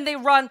camp and they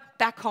run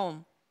back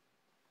home.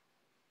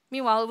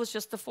 Meanwhile, it was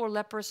just the 4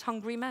 leprous,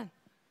 hungry men.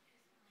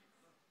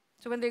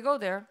 So when they go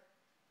there,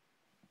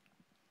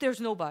 there's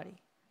nobody.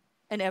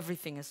 And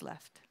everything is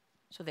left.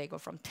 So they go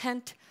from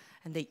tent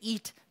and they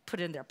eat, put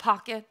it in their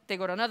pocket. They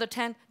go to another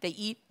tent, they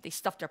eat, they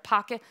stuff their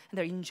pocket, and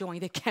they're enjoying.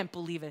 They can't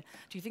believe it.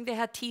 Do you think they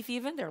had teeth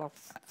even? They're like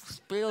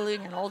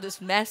spilling and all this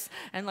mess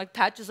and like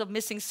patches of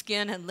missing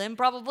skin and limb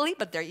probably,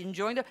 but they're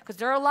enjoying it because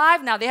they're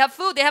alive now. They have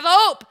food, they have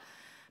hope.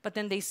 But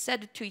then they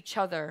said to each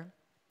other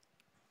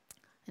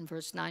in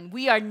verse 9,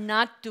 we are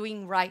not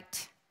doing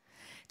right.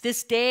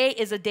 This day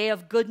is a day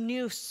of good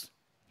news.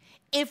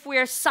 If we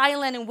are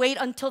silent and wait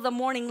until the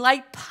morning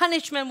light,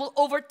 punishment will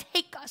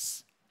overtake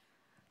us.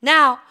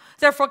 Now,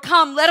 therefore,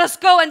 come, let us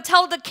go and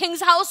tell the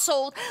king's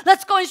household.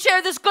 Let's go and share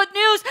this good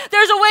news.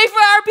 There's a way for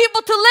our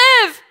people to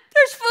live.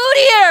 There's food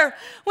here.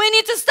 We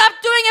need to stop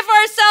doing it for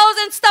ourselves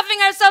and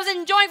stuffing ourselves and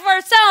enjoying for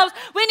ourselves.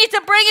 We need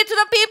to bring it to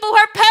the people who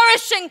are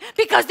perishing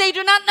because they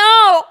do not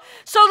know.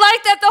 So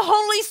like that, the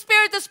Holy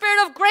Spirit, the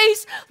Spirit of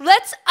grace,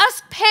 lets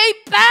us pay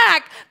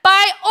back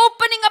by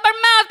opening up our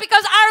mouth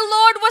because our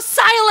Lord was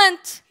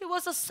silent. He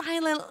was a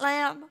silent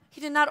lamb.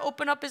 He did not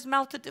open up his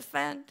mouth to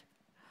defend.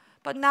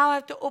 But now I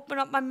have to open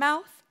up my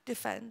mouth,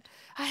 defend.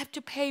 I have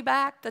to pay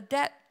back the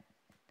debt.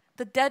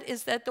 The debt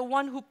is that the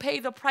one who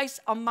paid the price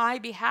on my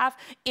behalf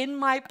in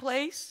my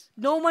place,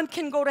 no one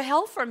can go to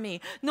hell for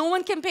me. No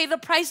one can pay the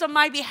price on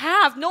my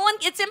behalf. No one,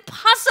 it's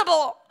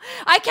impossible.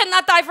 I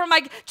cannot die for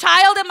my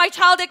child and my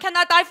child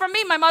cannot die for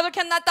me. My mother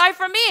cannot die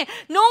for me.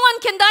 No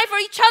one can die for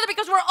each other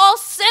because we're all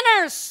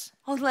sinners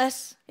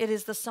unless it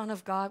is the Son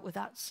of God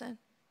without sin.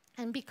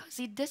 And because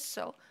he did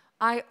so,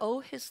 I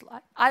owe his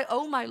life. I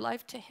owe my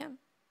life to him.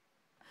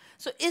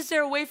 So is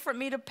there a way for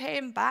me to pay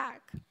him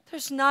back?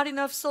 There's not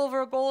enough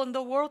silver or gold in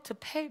the world to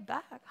pay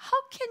back.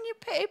 How can you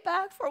pay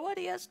back for what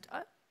he has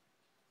done?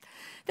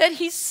 That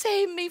he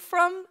saved me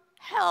from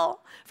hell,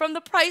 from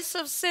the price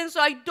of sin,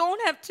 so I don't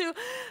have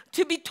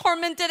to be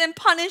tormented and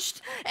punished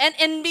and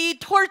be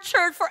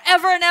tortured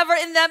forever and ever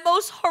in that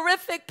most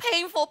horrific,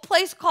 painful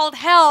place called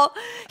hell.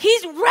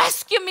 He's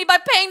rescued me by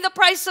paying the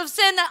price of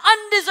sin, an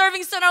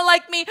undeserving sinner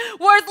like me,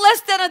 worth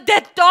less than a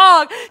dead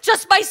dog,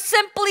 just by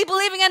simply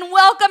believing and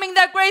welcoming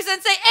that grace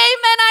and say,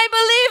 amen, I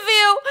believe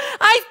you.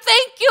 I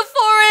thank you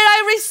for it. I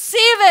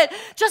receive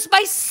it. Just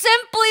by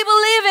simply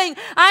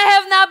believing, I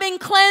have now been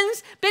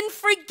cleansed, been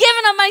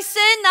forgiven of my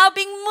sin, now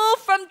being moved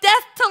from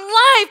death to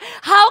life.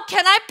 How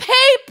can I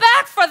pay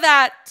back for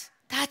that?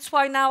 That's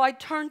why now I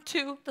turn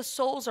to the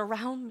souls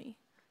around me.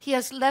 He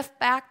has left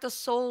back the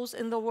souls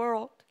in the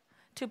world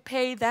to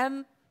pay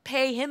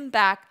him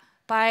back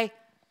by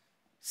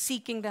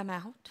seeking them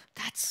out.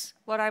 That's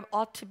what I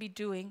ought to be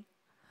doing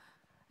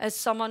as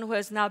someone who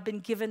has now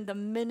been given the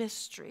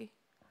ministry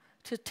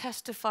to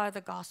testify the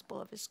gospel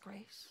of his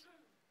grace.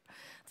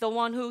 The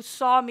one who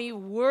saw me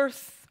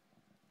worth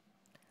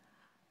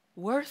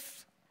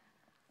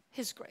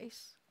his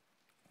grace,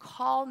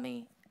 called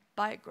me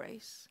by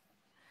grace.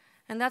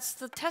 And that's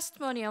the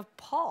testimony of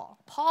Paul.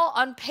 Paul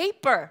on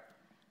paper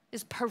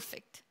is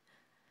perfect.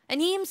 And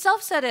he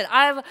himself said it.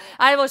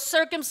 I was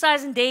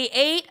circumcised in day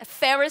 8, a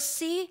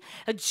Pharisee,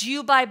 a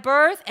Jew by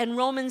birth, and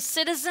Roman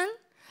citizen.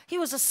 He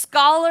was a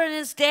scholar in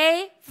his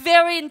day,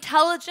 very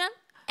intelligent,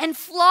 and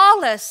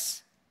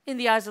flawless in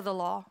the eyes of the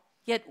law.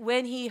 Yet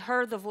when he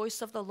heard the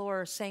voice of the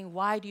Lord saying,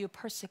 why do you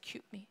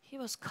persecute me? He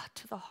was cut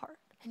to the heart.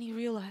 And he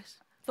realized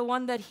the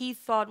one that he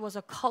thought was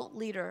a cult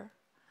leader,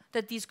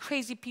 that these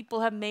crazy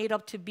people have made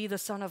up to be the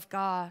Son of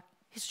God,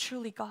 is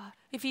truly God.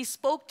 If he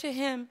spoke to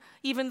him,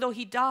 even though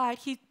he died,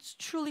 he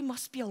truly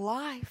must be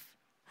alive.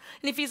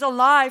 And if he's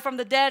alive from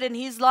the dead and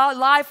he's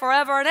alive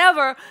forever and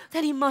ever,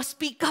 then he must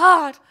be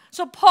God.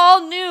 So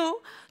Paul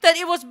knew that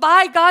it was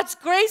by God's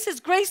grace,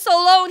 his grace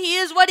alone, he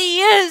is what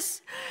he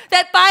is.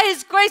 That by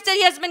his grace that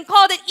he has been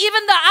called, that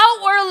even the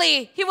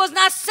outwardly, he was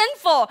not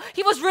sinful.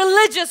 He was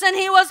religious and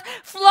he was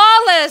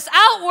flawless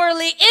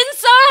outwardly.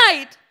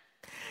 Inside,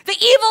 the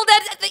evil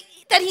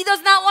that he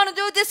does not want to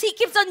do, this he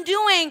keeps on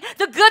doing.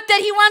 The good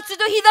that he wants to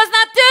do, he does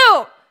not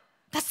do.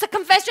 That's the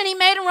confession he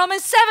made in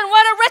Romans 7.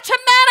 What a wretched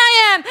man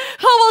I am.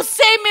 Who will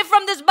save me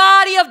from this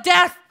body of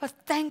death? But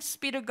thanks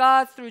be to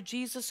God, through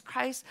Jesus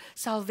Christ,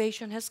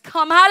 salvation has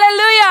come.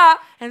 Hallelujah.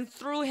 And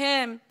through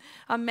him,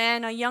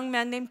 a young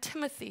man named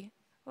Timothy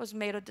was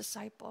made a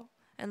disciple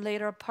and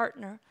later a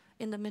partner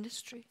in the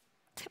ministry.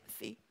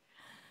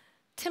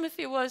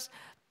 Timothy was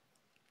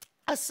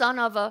a son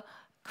of a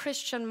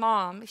Christian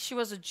mom. She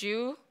was a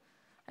Jew,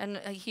 and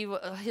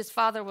his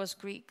father was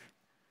Greek.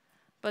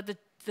 But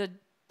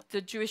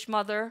the Jewish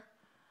mother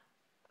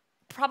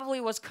probably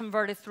was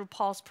converted through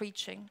Paul's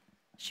preaching.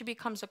 She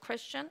becomes a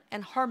Christian,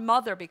 and her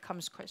mother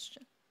becomes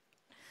Christian.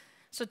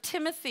 So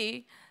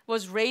Timothy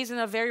was raised in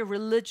a very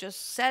religious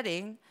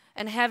setting,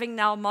 and having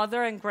now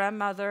mother and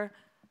grandmother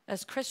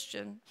as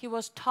Christian, he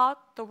was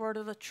taught the word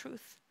of the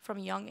truth from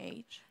a young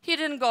age. He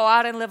didn't go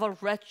out and live a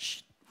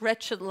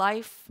wretched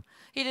life.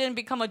 He didn't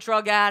become a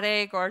drug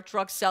addict or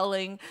drug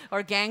selling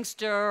or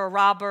gangster or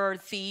robber or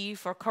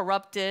thief or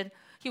corrupted.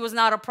 He was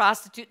not a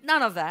prostitute,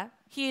 none of that.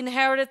 He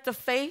inherited the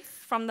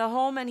faith from the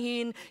home, and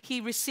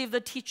he received the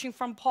teaching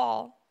from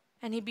Paul.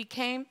 And he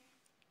became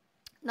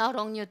not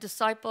only a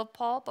disciple of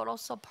Paul, but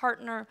also a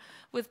partner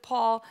with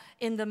Paul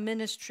in the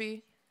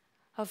ministry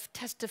of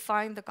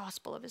testifying the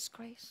gospel of his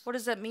grace. What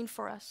does that mean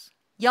for us?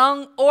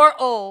 Young or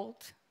old,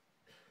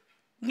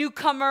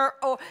 newcomer,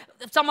 or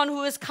someone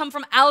who has come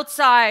from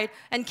outside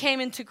and came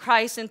into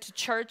Christ, into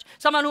church,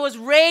 someone who was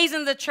raised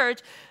in the church,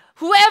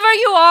 whoever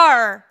you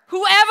are,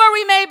 whoever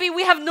we may be,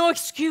 we have no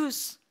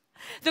excuse.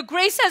 The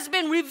grace has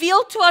been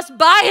revealed to us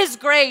by his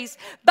grace.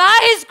 By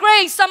his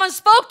grace, someone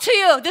spoke to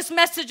you this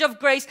message of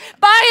grace.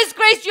 By his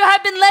grace, you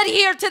have been led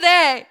here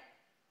today.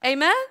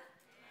 Amen?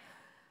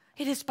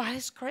 It is by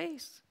his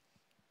grace.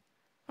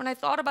 When I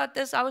thought about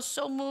this, I was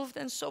so moved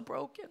and so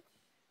broken.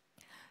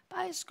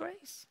 By his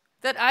grace.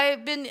 That I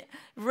have been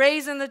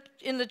raised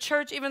in the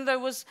church, even though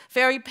it was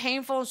very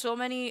painful so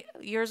many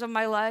years of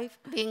my life,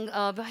 being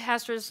a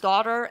pastor's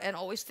daughter and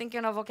always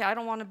thinking of, okay, I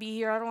don't want to be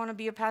here. I don't want to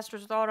be a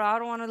pastor's daughter. I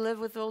don't want to live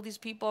with all these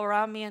people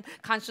around me and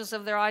conscious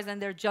of their eyes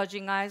and their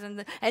judging eyes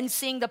and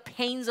seeing the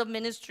pains of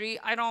ministry.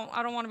 I don't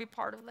want to be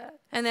part of that.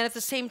 And then at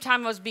the same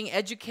time, I was being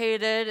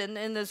educated and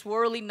in this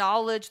worldly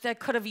knowledge that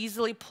could have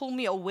easily pulled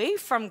me away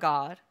from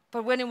God.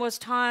 But when it was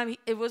time,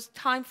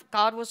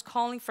 God was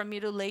calling for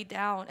me to lay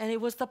down. And it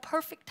was the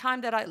perfect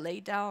time that I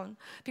laid down,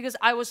 because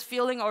I was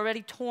feeling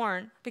already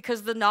torn,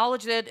 because the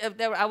knowledge that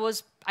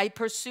I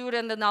pursued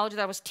and the knowledge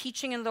that I was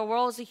teaching in the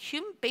world is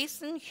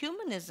based in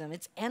humanism.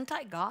 It's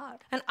anti-God.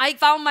 And I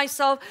found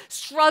myself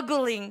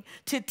struggling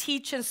to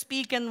teach and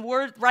speak and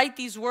write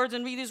these words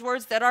and read these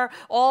words that are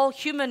all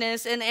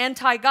humanist and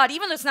anti-God.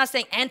 Even though it's not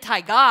saying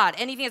anti-God,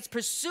 anything that's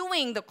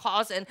pursuing the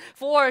cause and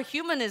for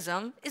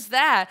humanism is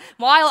that.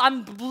 While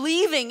I'm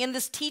believing in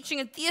this teaching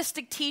and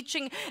theistic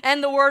teaching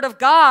and the word of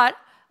God,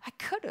 I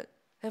couldn't.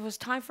 It was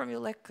time for me to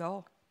let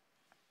go,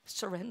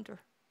 surrender.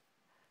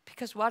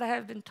 Because what I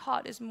have been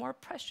taught is more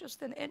precious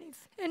than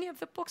any of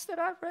the books that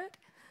I've read,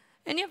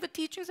 any of the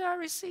teachings that I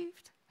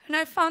received. And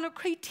I found a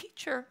great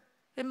teacher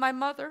in my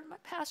mother, my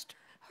pastor.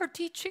 Her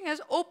teaching has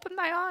opened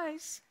my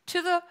eyes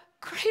to the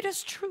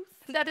greatest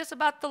truth, and that is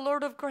about the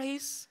Lord of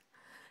grace.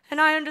 And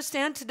I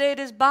understand today it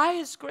is by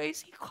his grace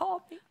he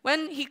called me.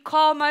 When he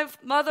called my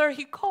mother,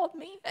 he called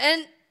me.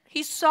 And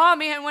he saw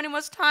me, and when it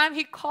was time,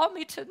 he called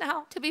me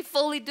to be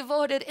fully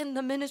devoted in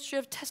the ministry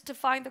of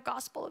testifying the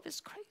gospel of his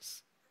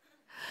grace.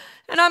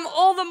 And I'm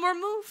all the more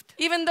moved,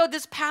 even though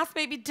this path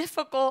may be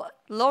difficult,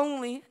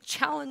 lonely,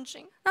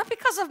 challenging. Not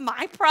because of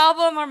my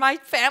problem or my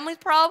family's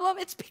problem.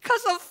 It's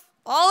because of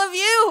all of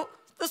you,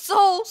 the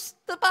souls,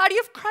 the body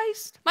of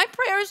Christ. My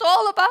prayer is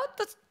all about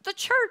the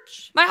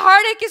church. My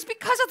heartache is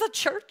because of the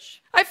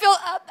church. I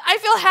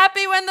feel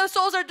happy when the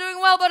souls are doing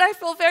well, but I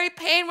feel very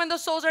pain when the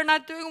souls are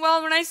not doing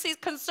well. When I see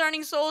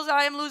concerning souls,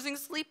 I am losing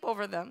sleep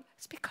over them.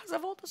 It's because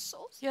of all the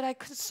souls. Yet I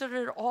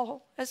consider it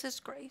all as his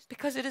grace,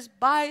 because it is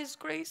by his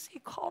grace he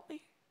called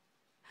me.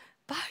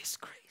 By his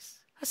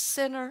grace. a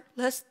sinner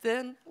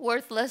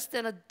worth less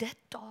than a dead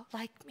dog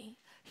like me.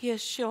 He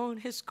has shown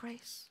his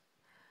grace.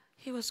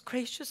 He was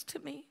gracious to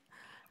me,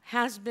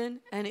 has been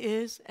and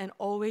is and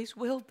always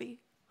will be.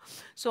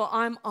 So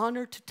I'm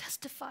honored to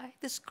testify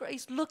this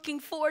grace, looking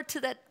forward to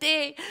that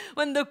day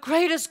when the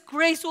greatest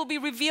grace will be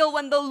revealed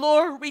when the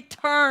Lord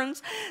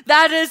returns.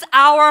 That is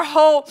our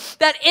hope,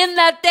 that in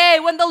that day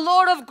when the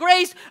Lord of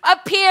grace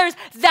appears,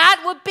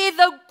 that would be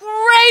the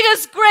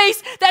greatest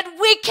grace that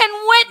we can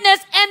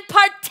witness and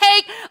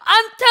partake.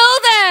 Until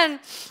then,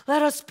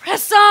 let us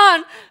press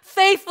on,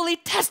 faithfully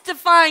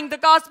testifying the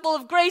gospel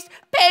of grace,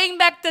 paying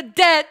back the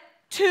debt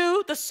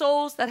to the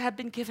souls that have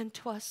been given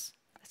to us.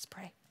 Let's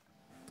pray.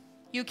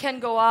 You can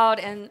go out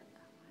and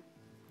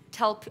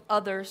tell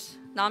others,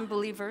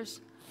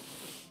 non-believers,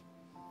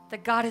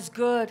 that God is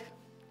good.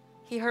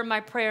 He heard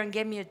my prayer and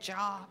gave me a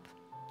job.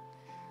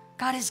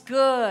 God is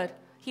good.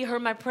 He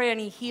heard my prayer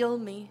and He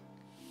healed me.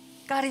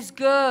 God is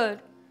good.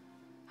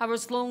 I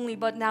was lonely,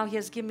 but now He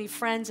has given me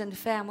friends and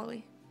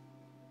family.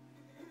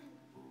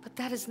 But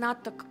that is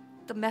not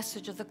the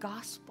message of the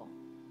gospel.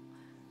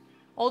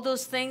 All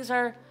those things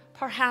are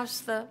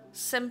perhaps the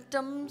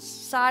symptoms,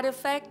 side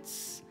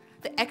effects,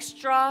 the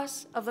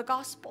extras of the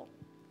gospel.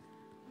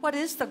 What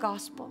is the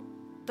gospel?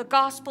 The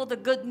gospel, the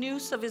good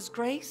news of His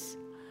grace,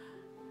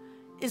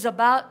 is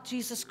about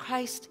Jesus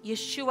Christ,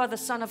 Yeshua, the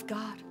Son of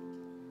God.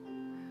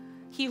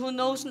 He who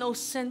knows no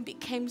sin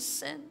became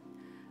sin,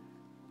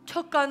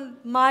 took on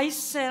my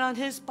sin on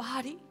His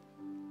body,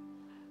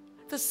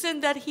 the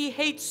sin that He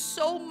hates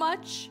so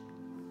much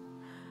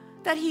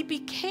that He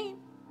became,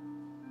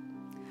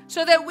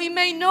 so that we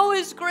may know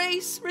His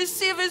grace,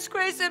 receive His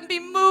grace, and be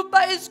moved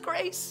by His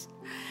grace,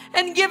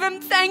 and give Him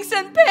thanks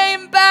and pay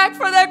Him back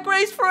for that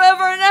grace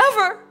forever and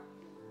ever.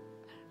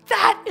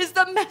 That is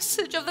the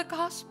message of the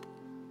gospel.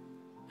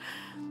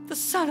 The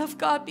Son of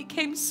God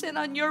became sin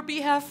on your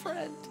behalf,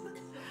 friend.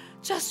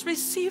 Just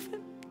receive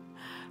Him.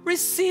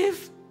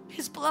 Receive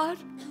His blood,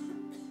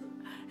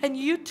 and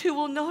you too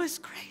will know His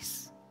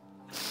grace.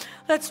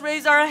 Let's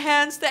raise our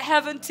hands to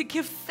heaven to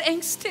give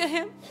thanks to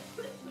Him.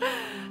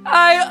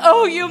 I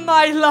owe you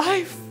my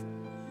life.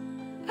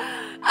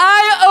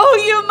 I owe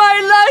you my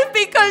life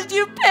because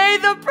you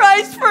paid the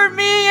price for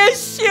me,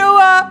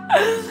 Yeshua.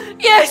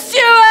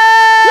 Yeshua!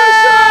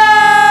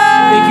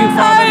 Thank you,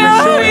 Father, for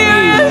showing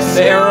me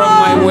the error of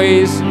my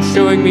ways,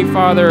 showing me,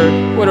 Father,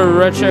 what a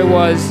wretch I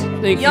was.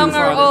 Thank you, Young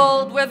Father. or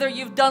old, whether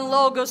you've done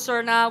Logos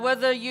or not,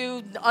 whether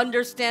you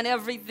understand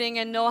everything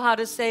and know how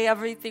to say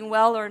everything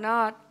well or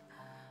not,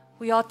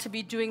 we ought to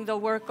be doing the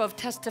work of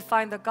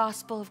testifying the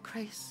gospel of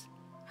grace.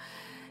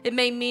 It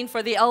may mean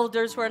for the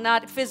elders who are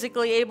not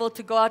physically able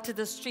to go out to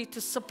the street to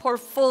support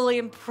fully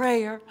in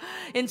prayer,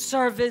 in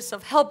service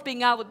of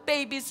helping out with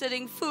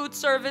babysitting, food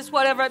service,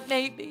 whatever it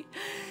may be.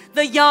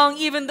 The young,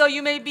 even though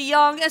you may be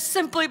young, as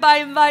simply by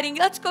inviting,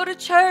 let's go to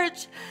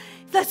church.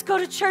 Let's go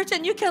to church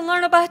and you can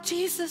learn about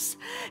Jesus.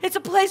 It's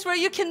a place where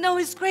you can know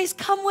His grace.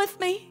 Come with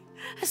me.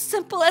 As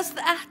simple as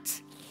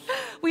that.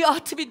 We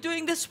ought to be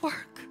doing this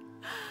work.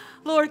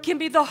 Lord, give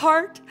me the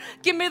heart.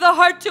 Give me the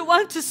heart to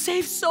want to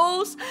save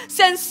souls.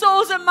 Send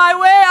souls in my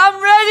way.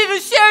 I'm ready to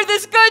share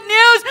this good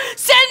news.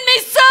 Send me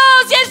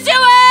souls,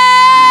 Yeshua!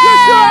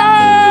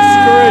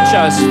 Discourage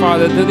us,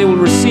 Father, that they will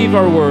receive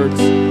our words.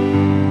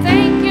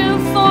 Thank you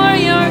for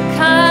your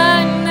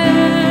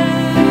kindness.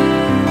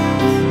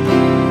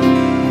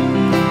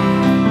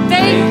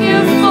 Thank you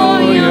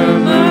for your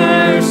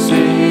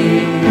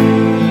mercy.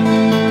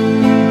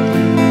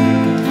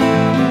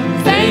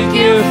 Thank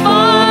you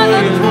for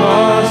the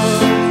cross.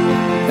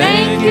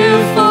 Thank you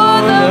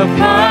for the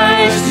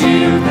price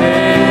you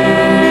paid.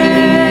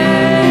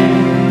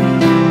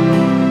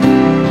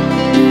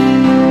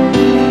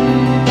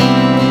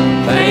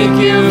 Thank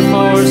you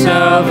for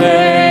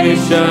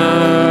salvation.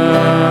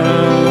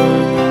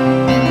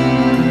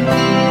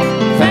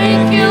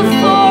 Thank you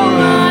for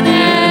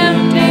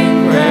unending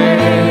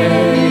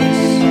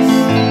grace.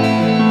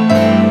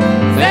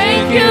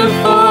 Thank you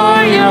for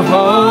your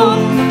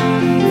hope.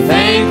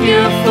 Thank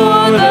you for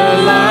the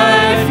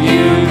life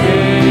you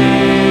gave.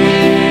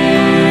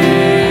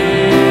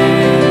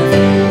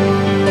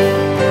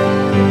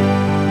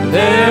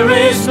 There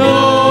is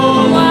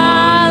no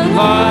one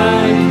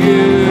like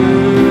you.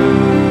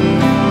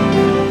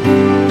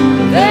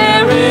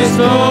 There is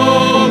no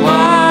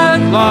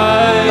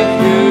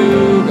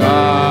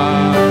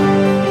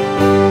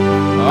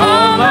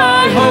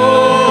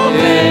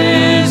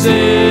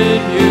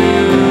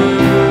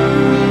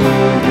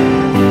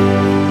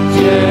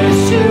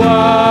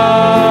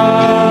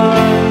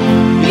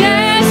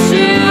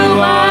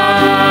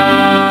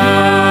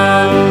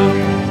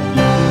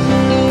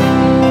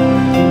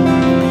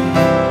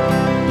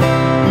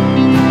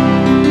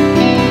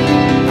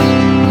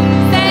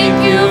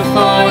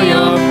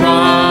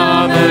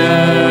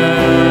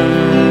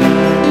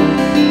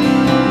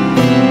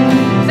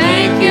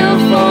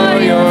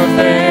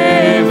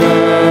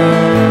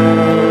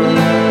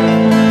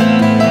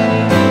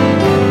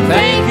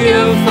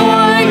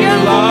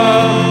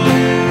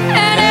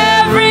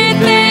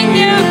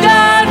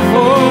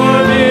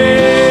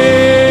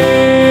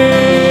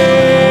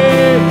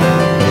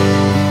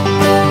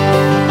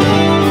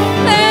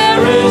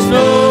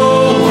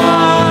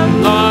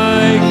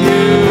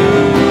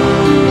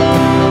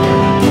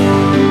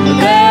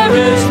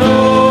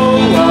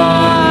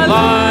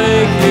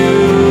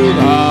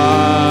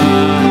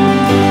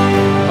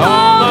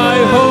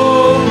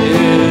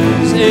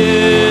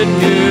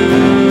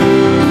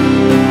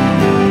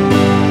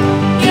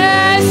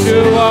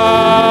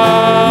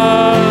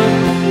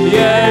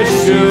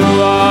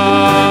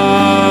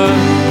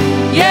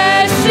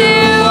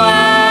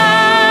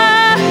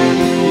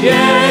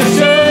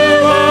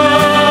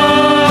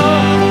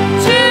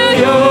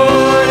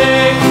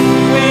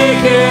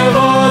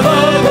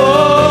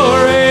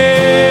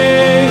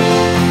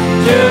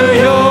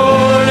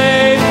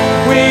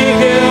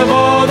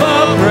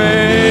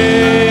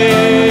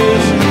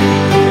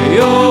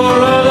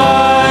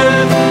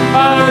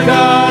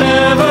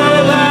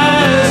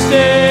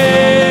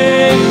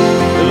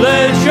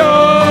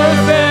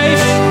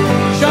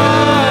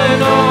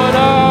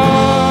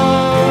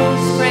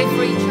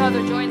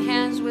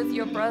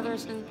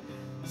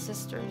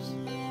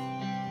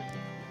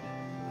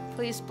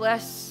Please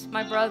bless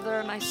my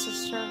brother, my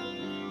sister,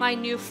 my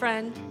new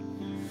friend,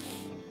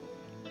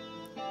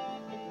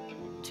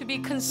 to be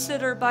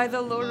considered by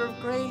the Lord of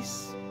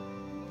grace,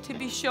 to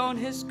be shown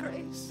His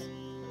grace.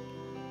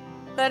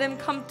 Let him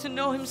come to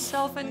know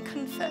himself and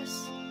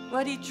confess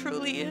what he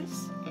truly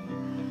is,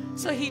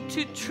 so he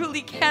too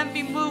truly can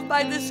be moved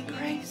by this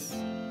grace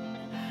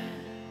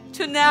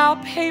to now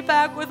pay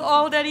back with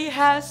all that he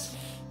has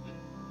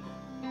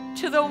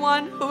to the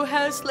one who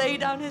has laid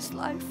down his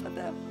life for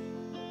them.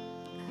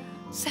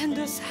 Send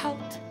us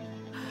out.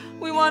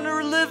 We want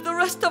to live the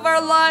rest of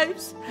our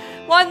lives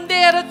one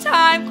day at a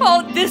time,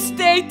 called this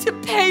day, to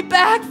pay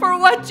back for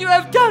what you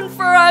have done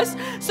for us.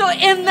 So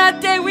in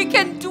that day we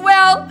can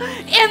dwell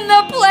in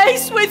the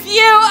place with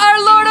you,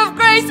 our Lord